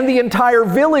her and the entire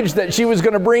village that she was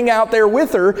going to bring out there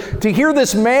with her to hear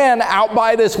this man out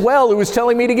by this well who was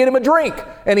telling me to get him a drink.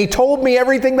 And he told me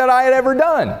everything that I had ever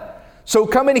done. So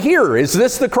come and hear. Is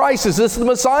this the Christ? Is this the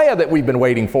Messiah that we've been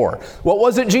waiting for? What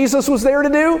was it Jesus was there to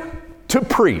do? To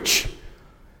preach.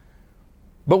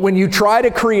 But when you try to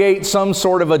create some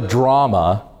sort of a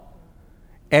drama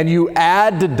and you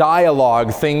add to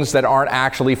dialogue things that aren't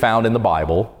actually found in the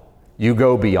Bible, you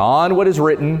go beyond what is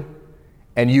written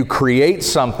and you create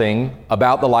something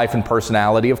about the life and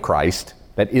personality of Christ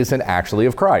that isn't actually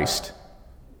of Christ.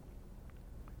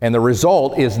 And the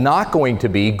result is not going to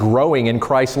be growing in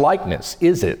Christ's likeness,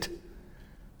 is it?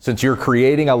 Since you're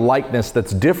creating a likeness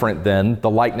that's different than the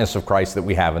likeness of Christ that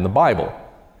we have in the Bible.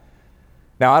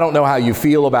 Now, I don't know how you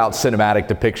feel about cinematic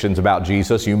depictions about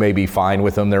Jesus. You may be fine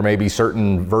with them. There may be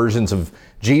certain versions of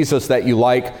Jesus that you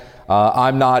like.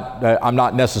 I'm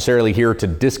not necessarily here to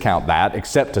discount that,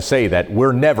 except to say that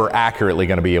we're never accurately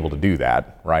going to be able to do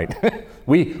that, right?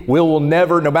 We will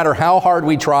never, no matter how hard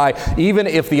we try, even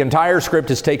if the entire script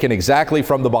is taken exactly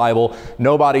from the Bible,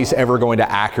 nobody's ever going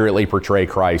to accurately portray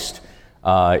Christ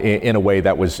in a way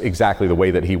that was exactly the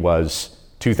way that he was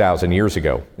 2,000 years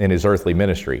ago in his earthly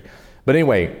ministry. But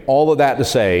anyway, all of that to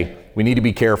say, we need to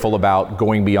be careful about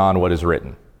going beyond what is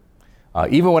written.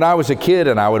 Even when I was a kid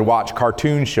and I would watch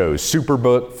cartoon shows,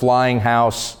 Superbook, Flying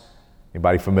House.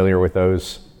 Anybody familiar with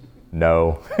those?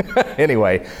 No.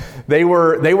 Anyway, they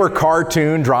were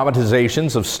cartoon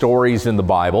dramatizations of stories in the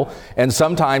Bible, and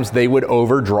sometimes they would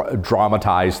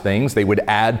over-dramatize things. They would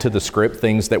add to the script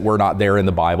things that were not there in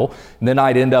the Bible. And then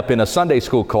I'd end up in a Sunday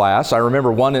school class. I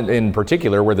remember one in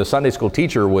particular where the Sunday school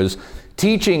teacher was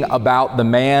teaching about the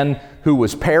man who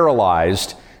was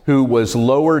paralyzed, who was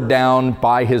lowered down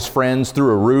by his friends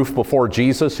through a roof before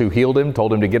Jesus, who healed him,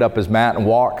 told him to get up his mat and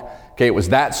walk. Okay, it was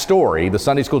that story. The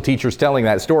Sunday school teacher's telling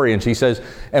that story, and she says,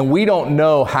 and we don't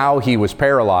know how he was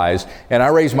paralyzed. And I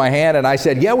raised my hand and I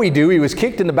said, yeah, we do. He was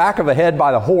kicked in the back of the head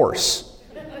by the horse.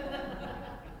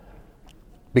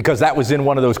 Because that was in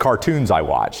one of those cartoons I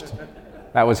watched.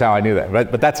 That was how I knew that.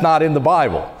 But that's not in the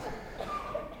Bible.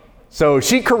 So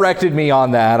she corrected me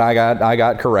on that. I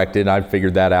got corrected. I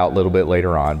figured that out a little bit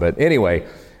later on. But anyway,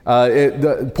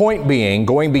 the point being,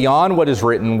 going beyond what is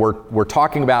written, we're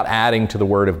talking about adding to the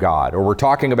Word of God, or we're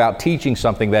talking about teaching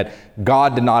something that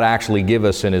God did not actually give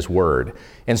us in His Word.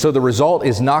 And so the result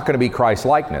is not going to be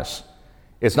Christ-likeness.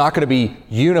 It's not going to be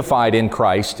unified in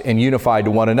Christ and unified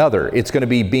to one another. It's going to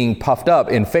be being puffed up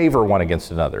in favor one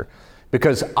against another.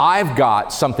 Because I've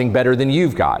got something better than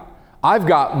you've got. I've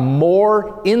got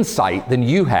more insight than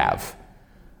you have.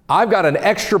 I've got an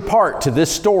extra part to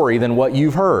this story than what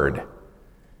you've heard.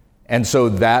 And so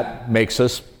that makes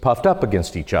us puffed up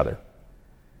against each other.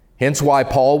 Hence why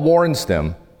Paul warns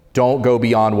them, don't go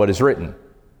beyond what is written.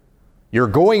 You're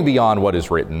going beyond what is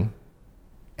written,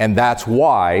 and that's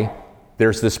why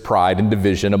there's this pride and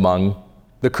division among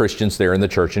the Christians there in the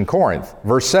church in Corinth.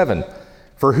 Verse 7,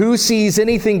 for who sees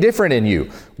anything different in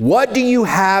you? What do you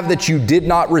have that you did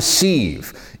not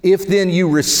receive? If then you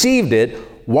received it,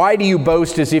 why do you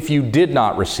boast as if you did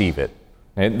not receive it?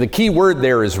 And the key word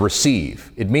there is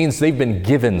receive. It means they've been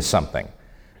given something.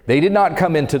 They did not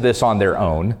come into this on their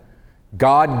own.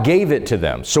 God gave it to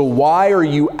them. So why are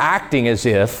you acting as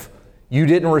if you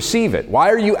didn't receive it? Why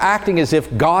are you acting as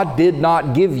if God did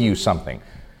not give you something?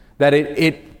 That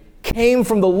it came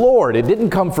from the Lord. It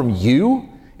didn't come from you.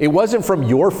 It wasn't from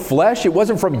your flesh. It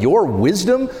wasn't from your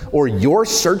wisdom or your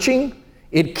searching.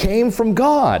 It came from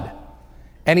God.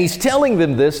 And He's telling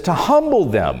them this to humble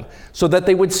them so that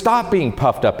they would stop being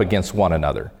puffed up against one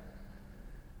another.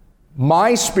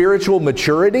 My spiritual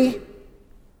maturity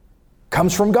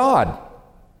comes from God.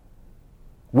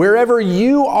 Wherever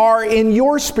you are in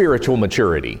your spiritual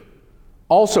maturity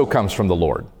also comes from the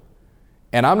Lord.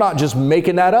 And I'm not just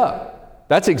making that up.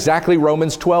 That's exactly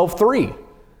Romans 12:3.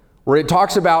 Where it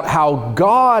talks about how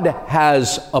God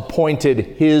has appointed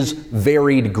His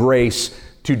varied grace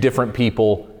to different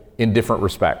people in different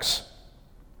respects.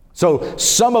 So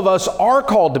some of us are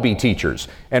called to be teachers,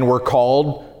 and we're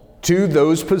called to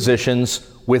those positions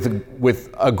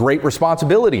with a great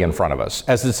responsibility in front of us.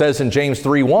 As it says in James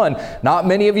 3:1, not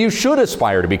many of you should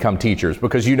aspire to become teachers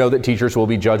because you know that teachers will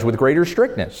be judged with greater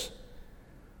strictness.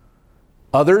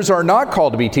 Others are not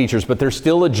called to be teachers, but there's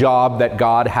still a job that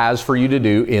God has for you to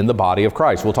do in the body of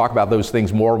Christ. We'll talk about those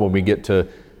things more when we get to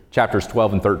chapters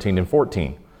 12 and 13 and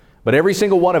 14. But every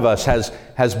single one of us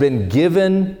has been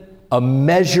given a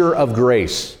measure of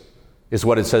grace, is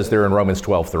what it says there in Romans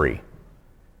 12:3.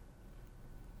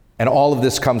 And all of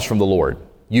this comes from the Lord.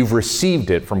 You've received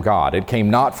it from God. It came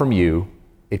not from you,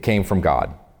 it came from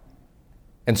God.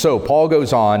 And so Paul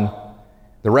goes on,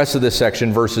 the rest of this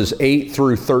section, verses 8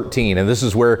 through 13, and this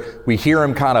is where we hear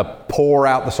him kind of pour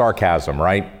out the sarcasm,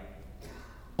 right?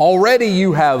 Already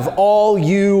you have all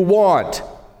you want.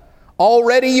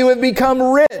 Already you have become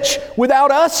rich.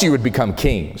 Without us you would become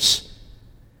kings.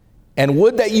 And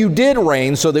would that you did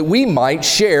reign so that we might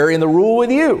share in the rule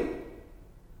with you.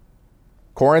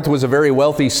 Corinth was a very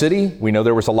wealthy city. We know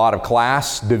there was a lot of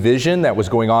class division that was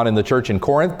going on in the church in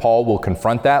Corinth. Paul will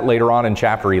confront that later on in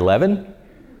chapter 11.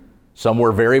 Some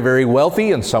were very, very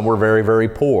wealthy, and some were very, very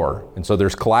poor. And so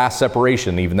there's class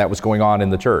separation, even that was going on in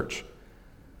the church.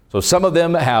 So some of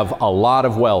them have a lot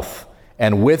of wealth.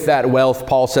 And with that wealth,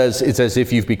 Paul says, it's as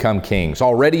if you've become kings.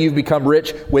 Already you've become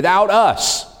rich without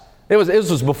us. It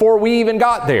was before we even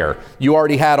got there. You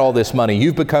already had all this money.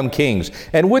 You've become kings.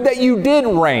 And would that you did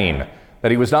reign. That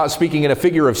he was not speaking in a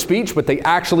figure of speech, but they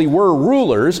actually were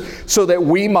rulers so that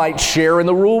we might share in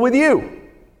the rule with you.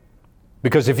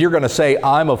 Because if you're going to say,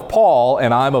 I'm of Paul,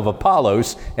 and I'm of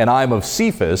Apollos, and I'm of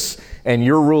Cephas, and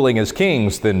you're ruling as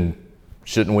kings, then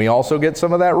shouldn't we also get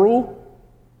some of that rule?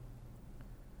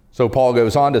 So Paul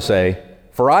goes on to say,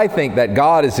 for I think that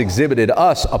God has exhibited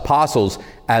us apostles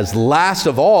as last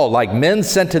of all, like men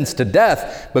sentenced to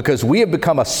death, because we have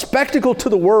become a spectacle to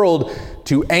the world,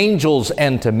 to angels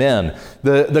and to men.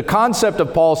 The concept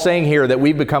of Paul saying here that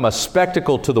we've become a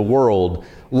spectacle to the world,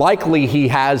 likely he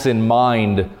has in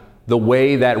mind the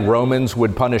way that Romans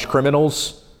would punish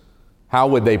criminals. How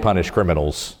would they punish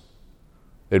criminals?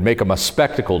 They'd make them a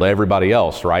spectacle to everybody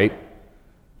else, right?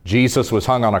 Jesus was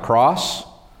hung on a cross.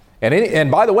 And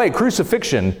by the way,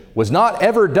 crucifixion was not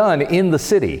ever done in the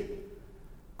city.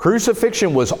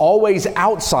 Crucifixion was always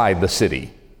outside the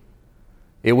city.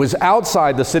 It was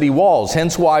outside the city walls.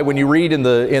 Hence why when you read in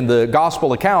the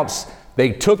gospel accounts,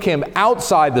 they took him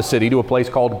outside the city to a place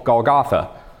called Golgotha.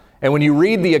 And when you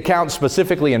read the account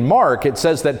specifically in Mark, it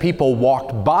says that people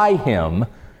walked by him,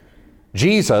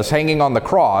 Jesus hanging on the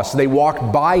cross, they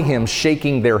walked by him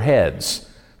shaking their heads.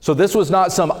 So this was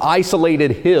not some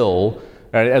isolated hill,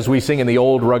 as we sing in the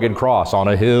old rugged cross, on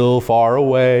a hill far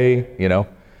away, you know.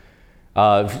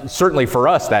 Certainly for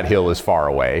us, that hill is far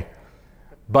away.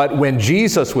 But when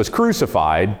Jesus was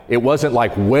crucified, it wasn't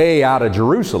like way out of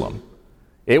Jerusalem.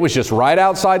 It was just right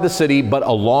outside the city, but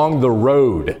along the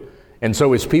road. And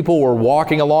so as people were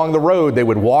walking along the road, they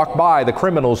would walk by the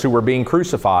criminals who were being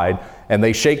crucified, and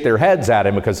they shake their heads at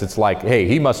him because it's like, hey,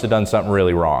 he must have done something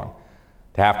really wrong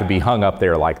to have to be hung up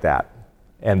there like that.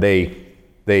 And they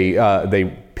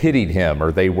pitied him,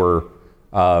 or they were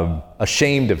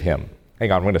ashamed of him.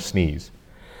 Hang on, I'm going to sneeze.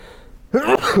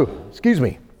 Excuse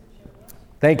me.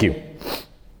 Thank you.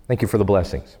 Thank you for the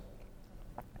blessings.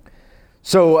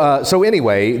 So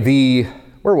anyway,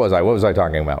 where was I? What was I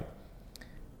talking about?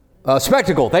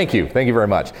 Spectacle. Thank you. Thank you very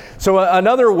much. So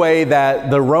another way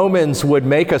that the Romans would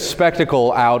make a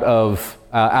spectacle out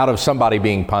of somebody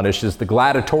being punished is the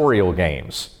gladiatorial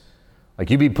games. Like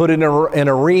you'd be put in an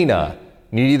arena.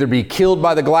 You'd either be killed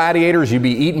by the gladiators, you'd be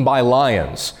eaten by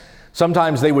lions.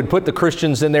 Sometimes they would put the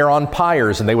Christians in there on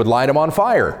pyres and they would light them on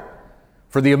fire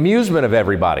for the amusement of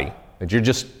everybody. That you're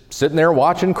just sitting there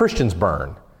watching Christians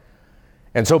burn.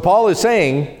 And so Paul is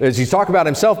saying, as he's talking about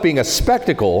himself being a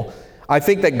spectacle, I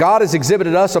think that God has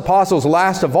exhibited us apostles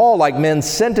last of all like men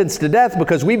sentenced to death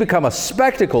because we become a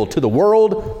spectacle to the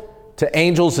world, to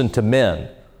angels, and to men.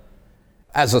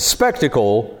 As a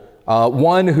spectacle,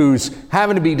 one who's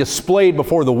having to be displayed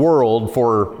before the world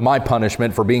for my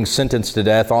punishment, for being sentenced to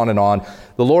death, on and on.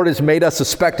 The Lord has made us a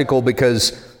spectacle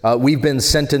because we've been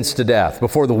sentenced to death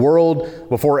before the world,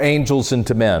 before angels, and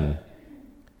to men.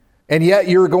 And yet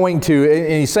you're going to,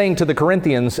 and he's saying to the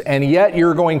Corinthians, and yet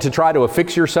you're going to try to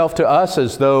affix yourself to us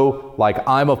as though, like,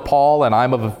 I'm of Paul, and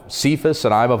I'm of Cephas,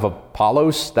 and I'm of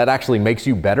Apollos. That actually makes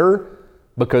you better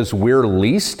because we're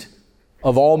least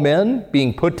of all men,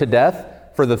 being put to death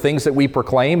for the things that we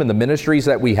proclaim and the ministries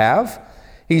that we have.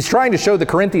 He's trying to show the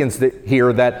Corinthians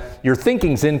here that your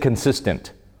thinking's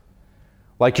inconsistent.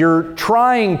 Like you're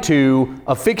trying to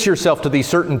affix yourself to these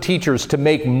certain teachers to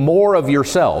make more of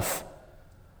yourself.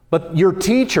 But your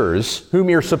teachers, whom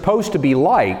you're supposed to be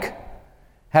like,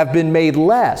 have been made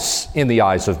less in the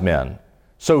eyes of men.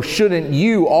 So shouldn't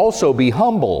you also be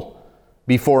humble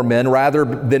before men rather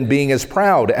than being as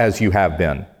proud as you have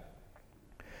been?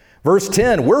 Verse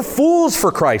 10, we're fools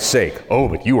for Christ's sake. Oh,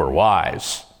 but you are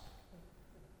wise.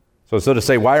 So to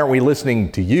say, why aren't we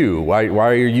listening to you? Why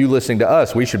are you listening to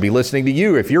us? We should be listening to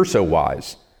you if you're so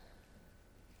wise.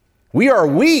 We are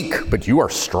weak, but you are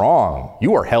strong.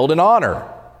 You are held in honor,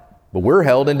 but we're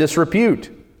held in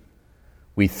disrepute.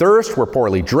 We thirst, we're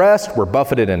poorly dressed, we're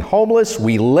buffeted and homeless.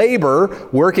 We labor,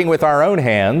 working with our own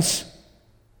hands,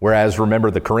 whereas,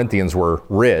 remember, the Corinthians were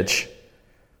rich.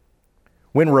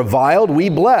 When reviled, we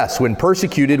bless. When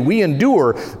persecuted, we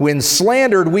endure. When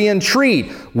slandered, we entreat.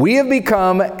 We have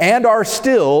become and are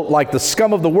still, like the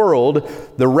scum of the world,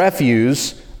 the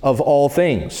refuse of all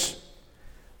things.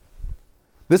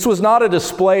 This was not a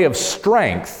display of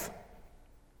strength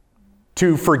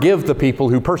to forgive the people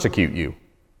who persecute you.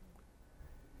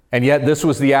 And yet this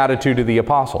was the attitude of the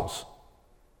apostles.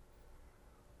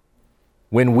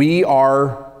 When we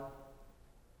are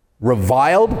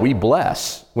Reviled, we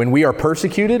bless. When we are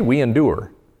persecuted, we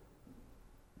endure.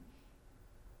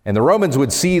 And the Romans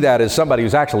would see that as somebody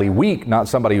who's actually weak, not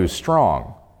somebody who's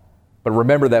strong. But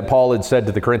remember that Paul had said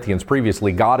to the Corinthians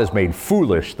previously, God has made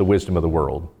foolish the wisdom of the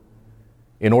world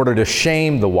in order to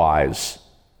shame the wise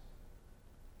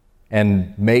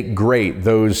and make great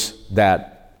those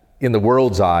that in the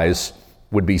world's eyes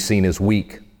would be seen as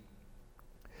weak.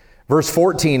 Verse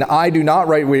 14, I do not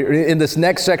write, in this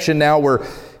next section now where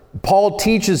Paul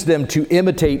teaches them to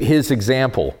imitate his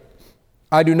example.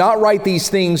 I do not write these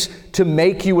things to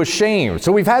make you ashamed.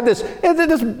 So we've had this,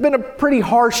 it's been a pretty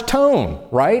harsh tone,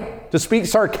 right? To speak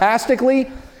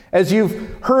sarcastically, as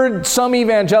you've heard some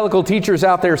evangelical teachers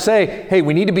out there say, hey,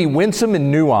 we need to be winsome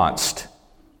and nuanced.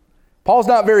 Paul's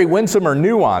not very winsome or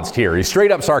nuanced here. He's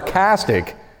straight up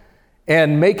sarcastic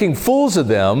and making fools of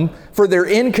them for their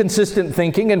inconsistent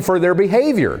thinking and for their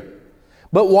behavior.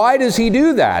 But why does he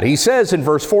do that? He says in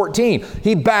verse 14,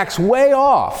 he backs way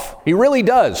off. He really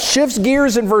does. Shifts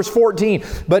gears in verse 14.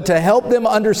 But to help them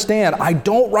understand, I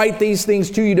don't write these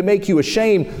things to you to make you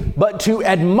ashamed, but to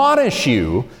admonish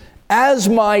you as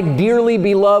my dearly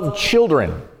beloved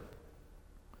children.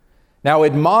 Now,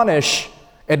 admonish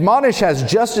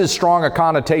has just as strong a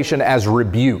connotation as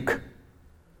rebuke.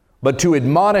 But to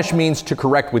admonish means to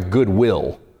correct with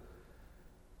goodwill.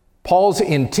 Paul's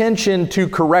intention to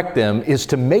correct them is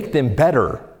to make them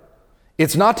better.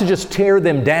 It's not to just tear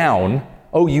them down.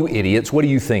 Oh, you idiots, what are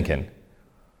you thinking?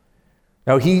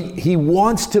 Now, he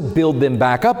wants to build them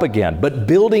back up again, but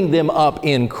building them up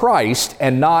in Christ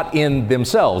and not in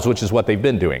themselves, which is what they've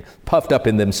been doing, puffed up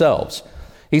in themselves.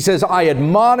 He says, I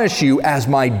admonish you as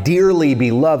my dearly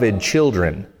beloved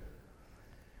children.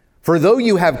 For though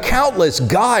you have countless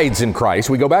guides in Christ,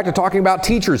 we go back to talking about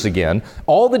teachers again,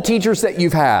 all the teachers that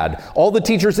you've had, all the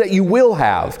teachers that you will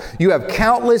have, you have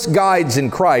countless guides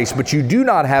in Christ, but you do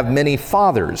not have many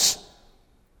fathers.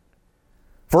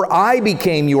 For I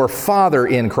became your father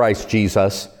in Christ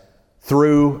Jesus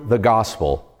through the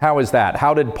gospel. How is that?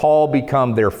 How did Paul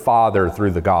become their father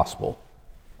through the gospel?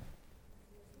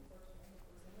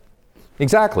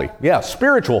 Exactly. Yeah,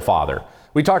 spiritual father.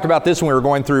 We talked about this when we were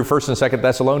going through 1st and 2nd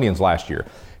Thessalonians last year,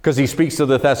 because he speaks to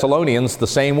the Thessalonians the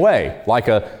same way, like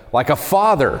a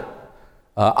father.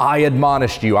 I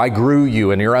admonished you, I grew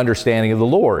you in your understanding of the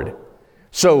Lord.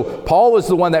 So Paul was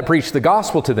the one that preached the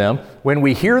gospel to them. When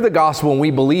we hear the gospel and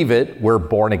we believe it, we're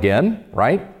born again,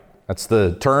 right? That's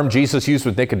the term Jesus used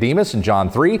with Nicodemus in John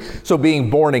 3. So being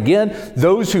born again,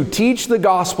 those who teach the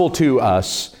gospel to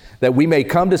us that we may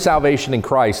come to salvation in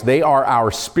Christ, they are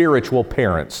our spiritual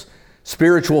parents.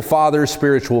 Spiritual fathers,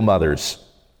 spiritual mothers.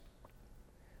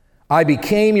 I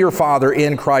became your father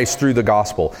in Christ through the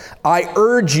gospel. I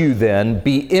urge you then,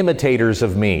 be imitators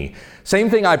of me.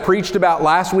 Same thing I preached about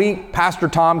last week. Pastor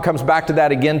Tom comes back to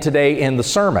that again today in the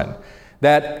sermon.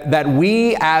 That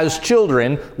we as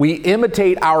children, we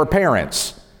imitate our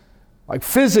parents. Like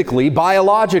physically,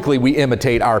 biologically, we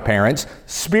imitate our parents.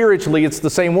 Spiritually, it's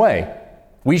the same way.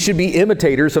 We should be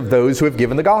imitators of those who have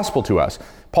given the gospel to us.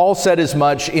 Paul said as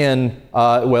much in,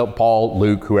 Paul,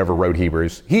 Luke, whoever wrote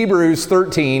Hebrews. Hebrews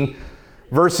 13,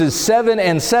 verses 7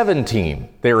 and 17,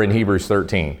 there in Hebrews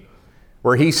 13,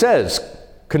 where he says,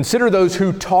 consider those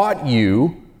who taught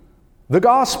you the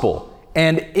gospel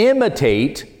and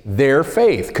imitate their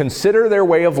faith. Consider their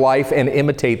way of life and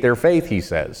imitate their faith, he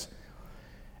says.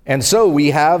 And so we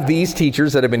have these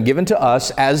teachers that have been given to us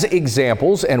as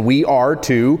examples, and we are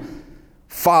to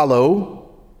follow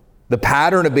the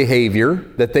pattern of behavior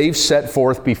that they've set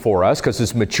forth before us, because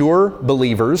as mature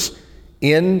believers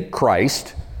in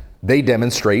Christ, they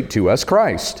demonstrate to us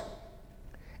Christ.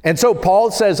 And so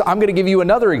Paul says, I'm going to give you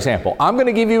another example. I'm going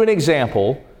to give you an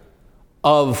example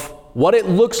of what it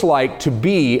looks like to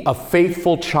be a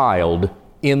faithful child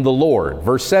in the Lord.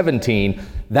 Verse 17,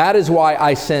 that is why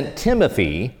I sent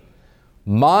Timothy,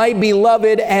 my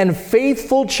beloved and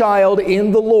faithful child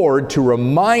in the Lord, to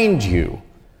remind you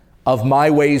of my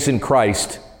ways in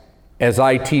Christ as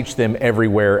I teach them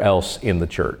everywhere else in the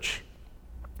church.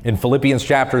 In Philippians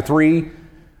chapter 3,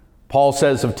 Paul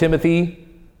says of Timothy,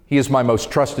 he is my most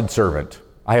trusted servant.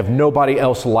 I have nobody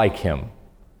else like him.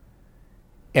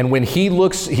 And when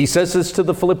he says this to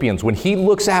the Philippians, when he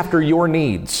looks after your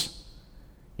needs,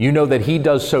 you know that he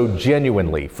does so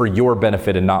genuinely for your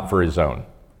benefit and not for his own.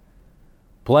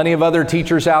 Plenty of other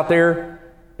teachers out there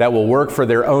that will work for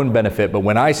their own benefit, but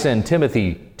when I send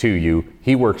Timothy to you,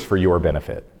 he works for your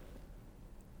benefit.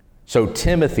 So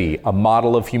Timothy, a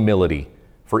model of humility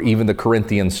for even the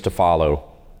Corinthians to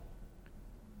follow.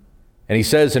 And he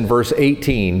says in verse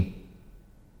 18,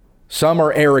 some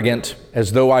are arrogant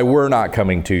as though I were not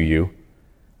coming to you,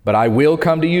 But I will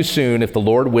come to you soon if the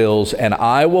Lord wills, and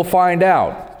I will find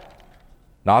out,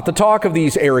 not the talk of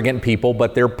these arrogant people,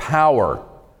 but their power.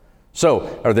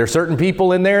 So, are there certain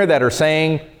people in there that are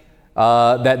saying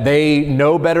that they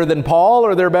know better than Paul,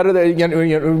 or they're better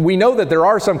than, we know that there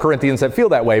are some Corinthians that feel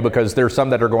that way because there's some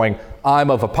that are going,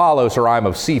 I'm of Apollos or I'm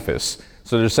of Cephas.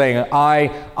 So they're saying,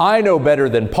 I know better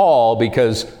than Paul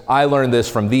because I learned this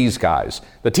from these guys.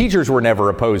 The teachers were never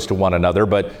opposed to one another,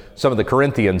 but some of the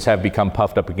Corinthians have become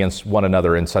puffed up against one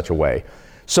another in such a way.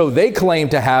 So they claim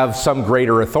to have some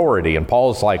greater authority. And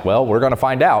Paul's like, well, we're going to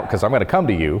find out because I'm going to come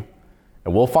to you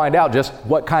and we'll find out just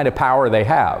what kind of power they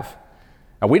have.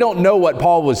 Now, we don't know what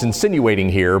Paul was insinuating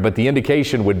here, but the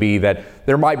indication would be that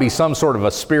there might be some sort of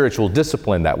a spiritual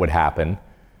discipline that would happen,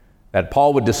 that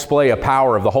Paul would display a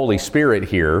power of the Holy Spirit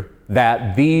here,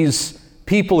 that these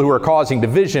people who are causing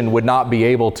division would not be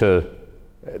able to,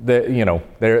 they're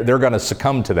going to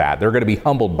succumb to that. They're going to be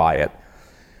humbled by it.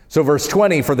 So verse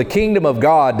 20, for the kingdom of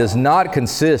God does not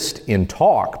consist in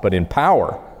talk, but in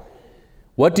power.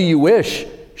 What do you wish?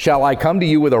 Shall I come to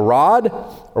you with a rod,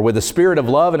 or with a spirit of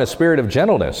love and a spirit of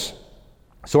gentleness?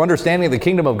 So understanding the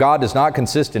kingdom of God does not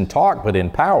consist in talk, but in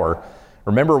power.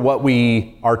 Remember what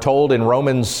we are told in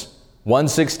Romans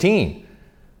 1:16.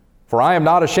 For I am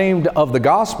not ashamed of the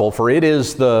gospel, for it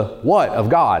is the what of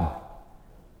God?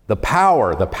 The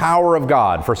power of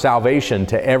God for salvation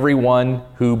to everyone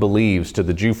who believes, to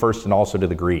the Jew first and also to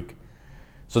the Greek.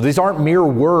 So these aren't mere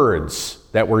words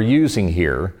that we're using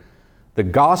here. The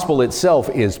gospel itself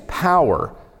is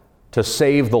power to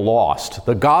save the lost.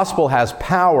 The gospel has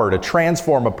power to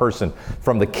transform a person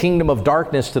from the kingdom of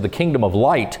darkness to the kingdom of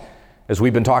light, as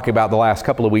we've been talking about the last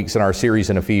couple of weeks in our series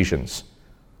in Ephesians.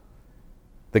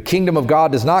 The kingdom of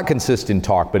God does not consist in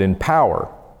talk, but in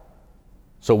power.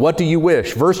 So what do you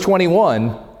wish? Verse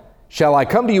 21, shall I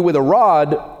come to you with a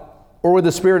rod or with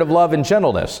a spirit of love and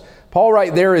gentleness? Paul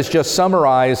right there has just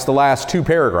summarized the last two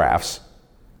paragraphs.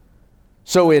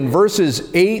 So in verses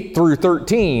 8 through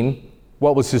 13,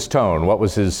 what was his tone? What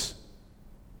was his...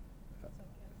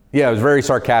 Yeah, it was very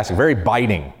sarcastic, very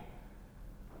biting.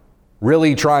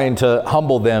 Really trying to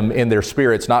humble them in their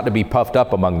spirits, not to be puffed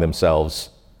up among themselves.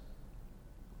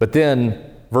 But then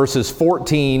verses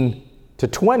 14 to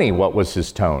 20, what was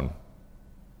his tone?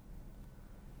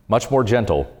 Much more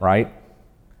gentle, right?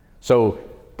 So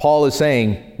Paul is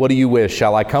saying, what do you wish?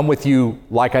 Shall I come with you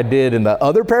like I did in the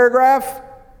other paragraph?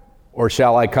 Or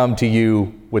shall I come to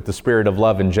you with the spirit of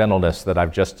love and gentleness that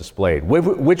I've just displayed?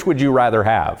 Which would you rather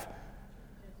have?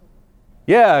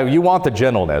 Yeah, you want the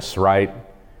gentleness, right?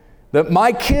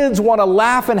 My kids want to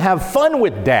laugh and have fun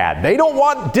with dad. They don't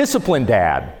want disciplined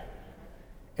dad.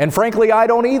 And frankly, I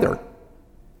don't either.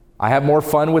 I have more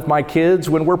fun with my kids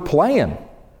when we're playing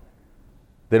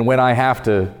than when I have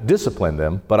to discipline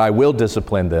them, but I will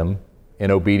discipline them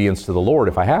in obedience to the Lord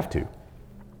if I have to.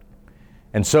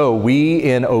 And so we,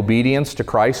 in obedience to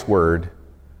Christ's word,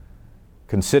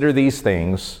 consider these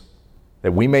things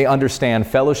that we may understand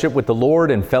fellowship with the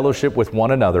Lord and fellowship with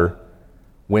one another.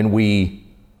 When we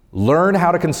learn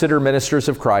how to consider ministers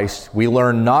of Christ, we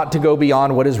learn not to go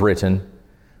beyond what is written.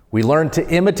 We learn to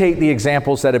imitate the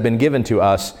examples that have been given to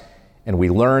us, and we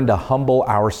learn to humble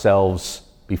ourselves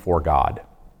before God.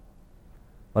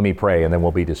 Let me pray, and then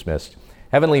we'll be dismissed.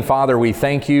 Heavenly Father, we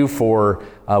thank you for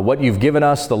what you've given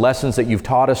us, the lessons that you've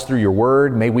taught us through your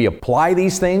word. May we apply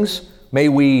these things. May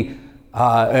we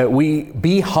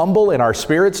be humble in our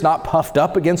spirits, not puffed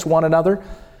up against one another,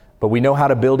 but we know how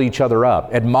to build each other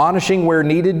up, admonishing where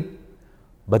needed,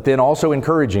 but then also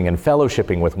encouraging and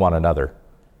fellowshipping with one another.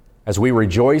 As we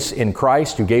rejoice in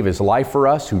Christ, who gave his life for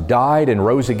us, who died and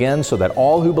rose again, so that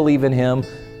all who believe in him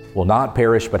will not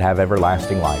perish but have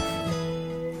everlasting life.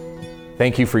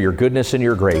 Thank you for your goodness and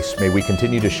your grace. May we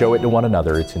continue to show it to one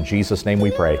another. It's in Jesus' name we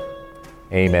pray.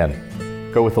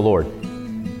 Amen. Go with the Lord.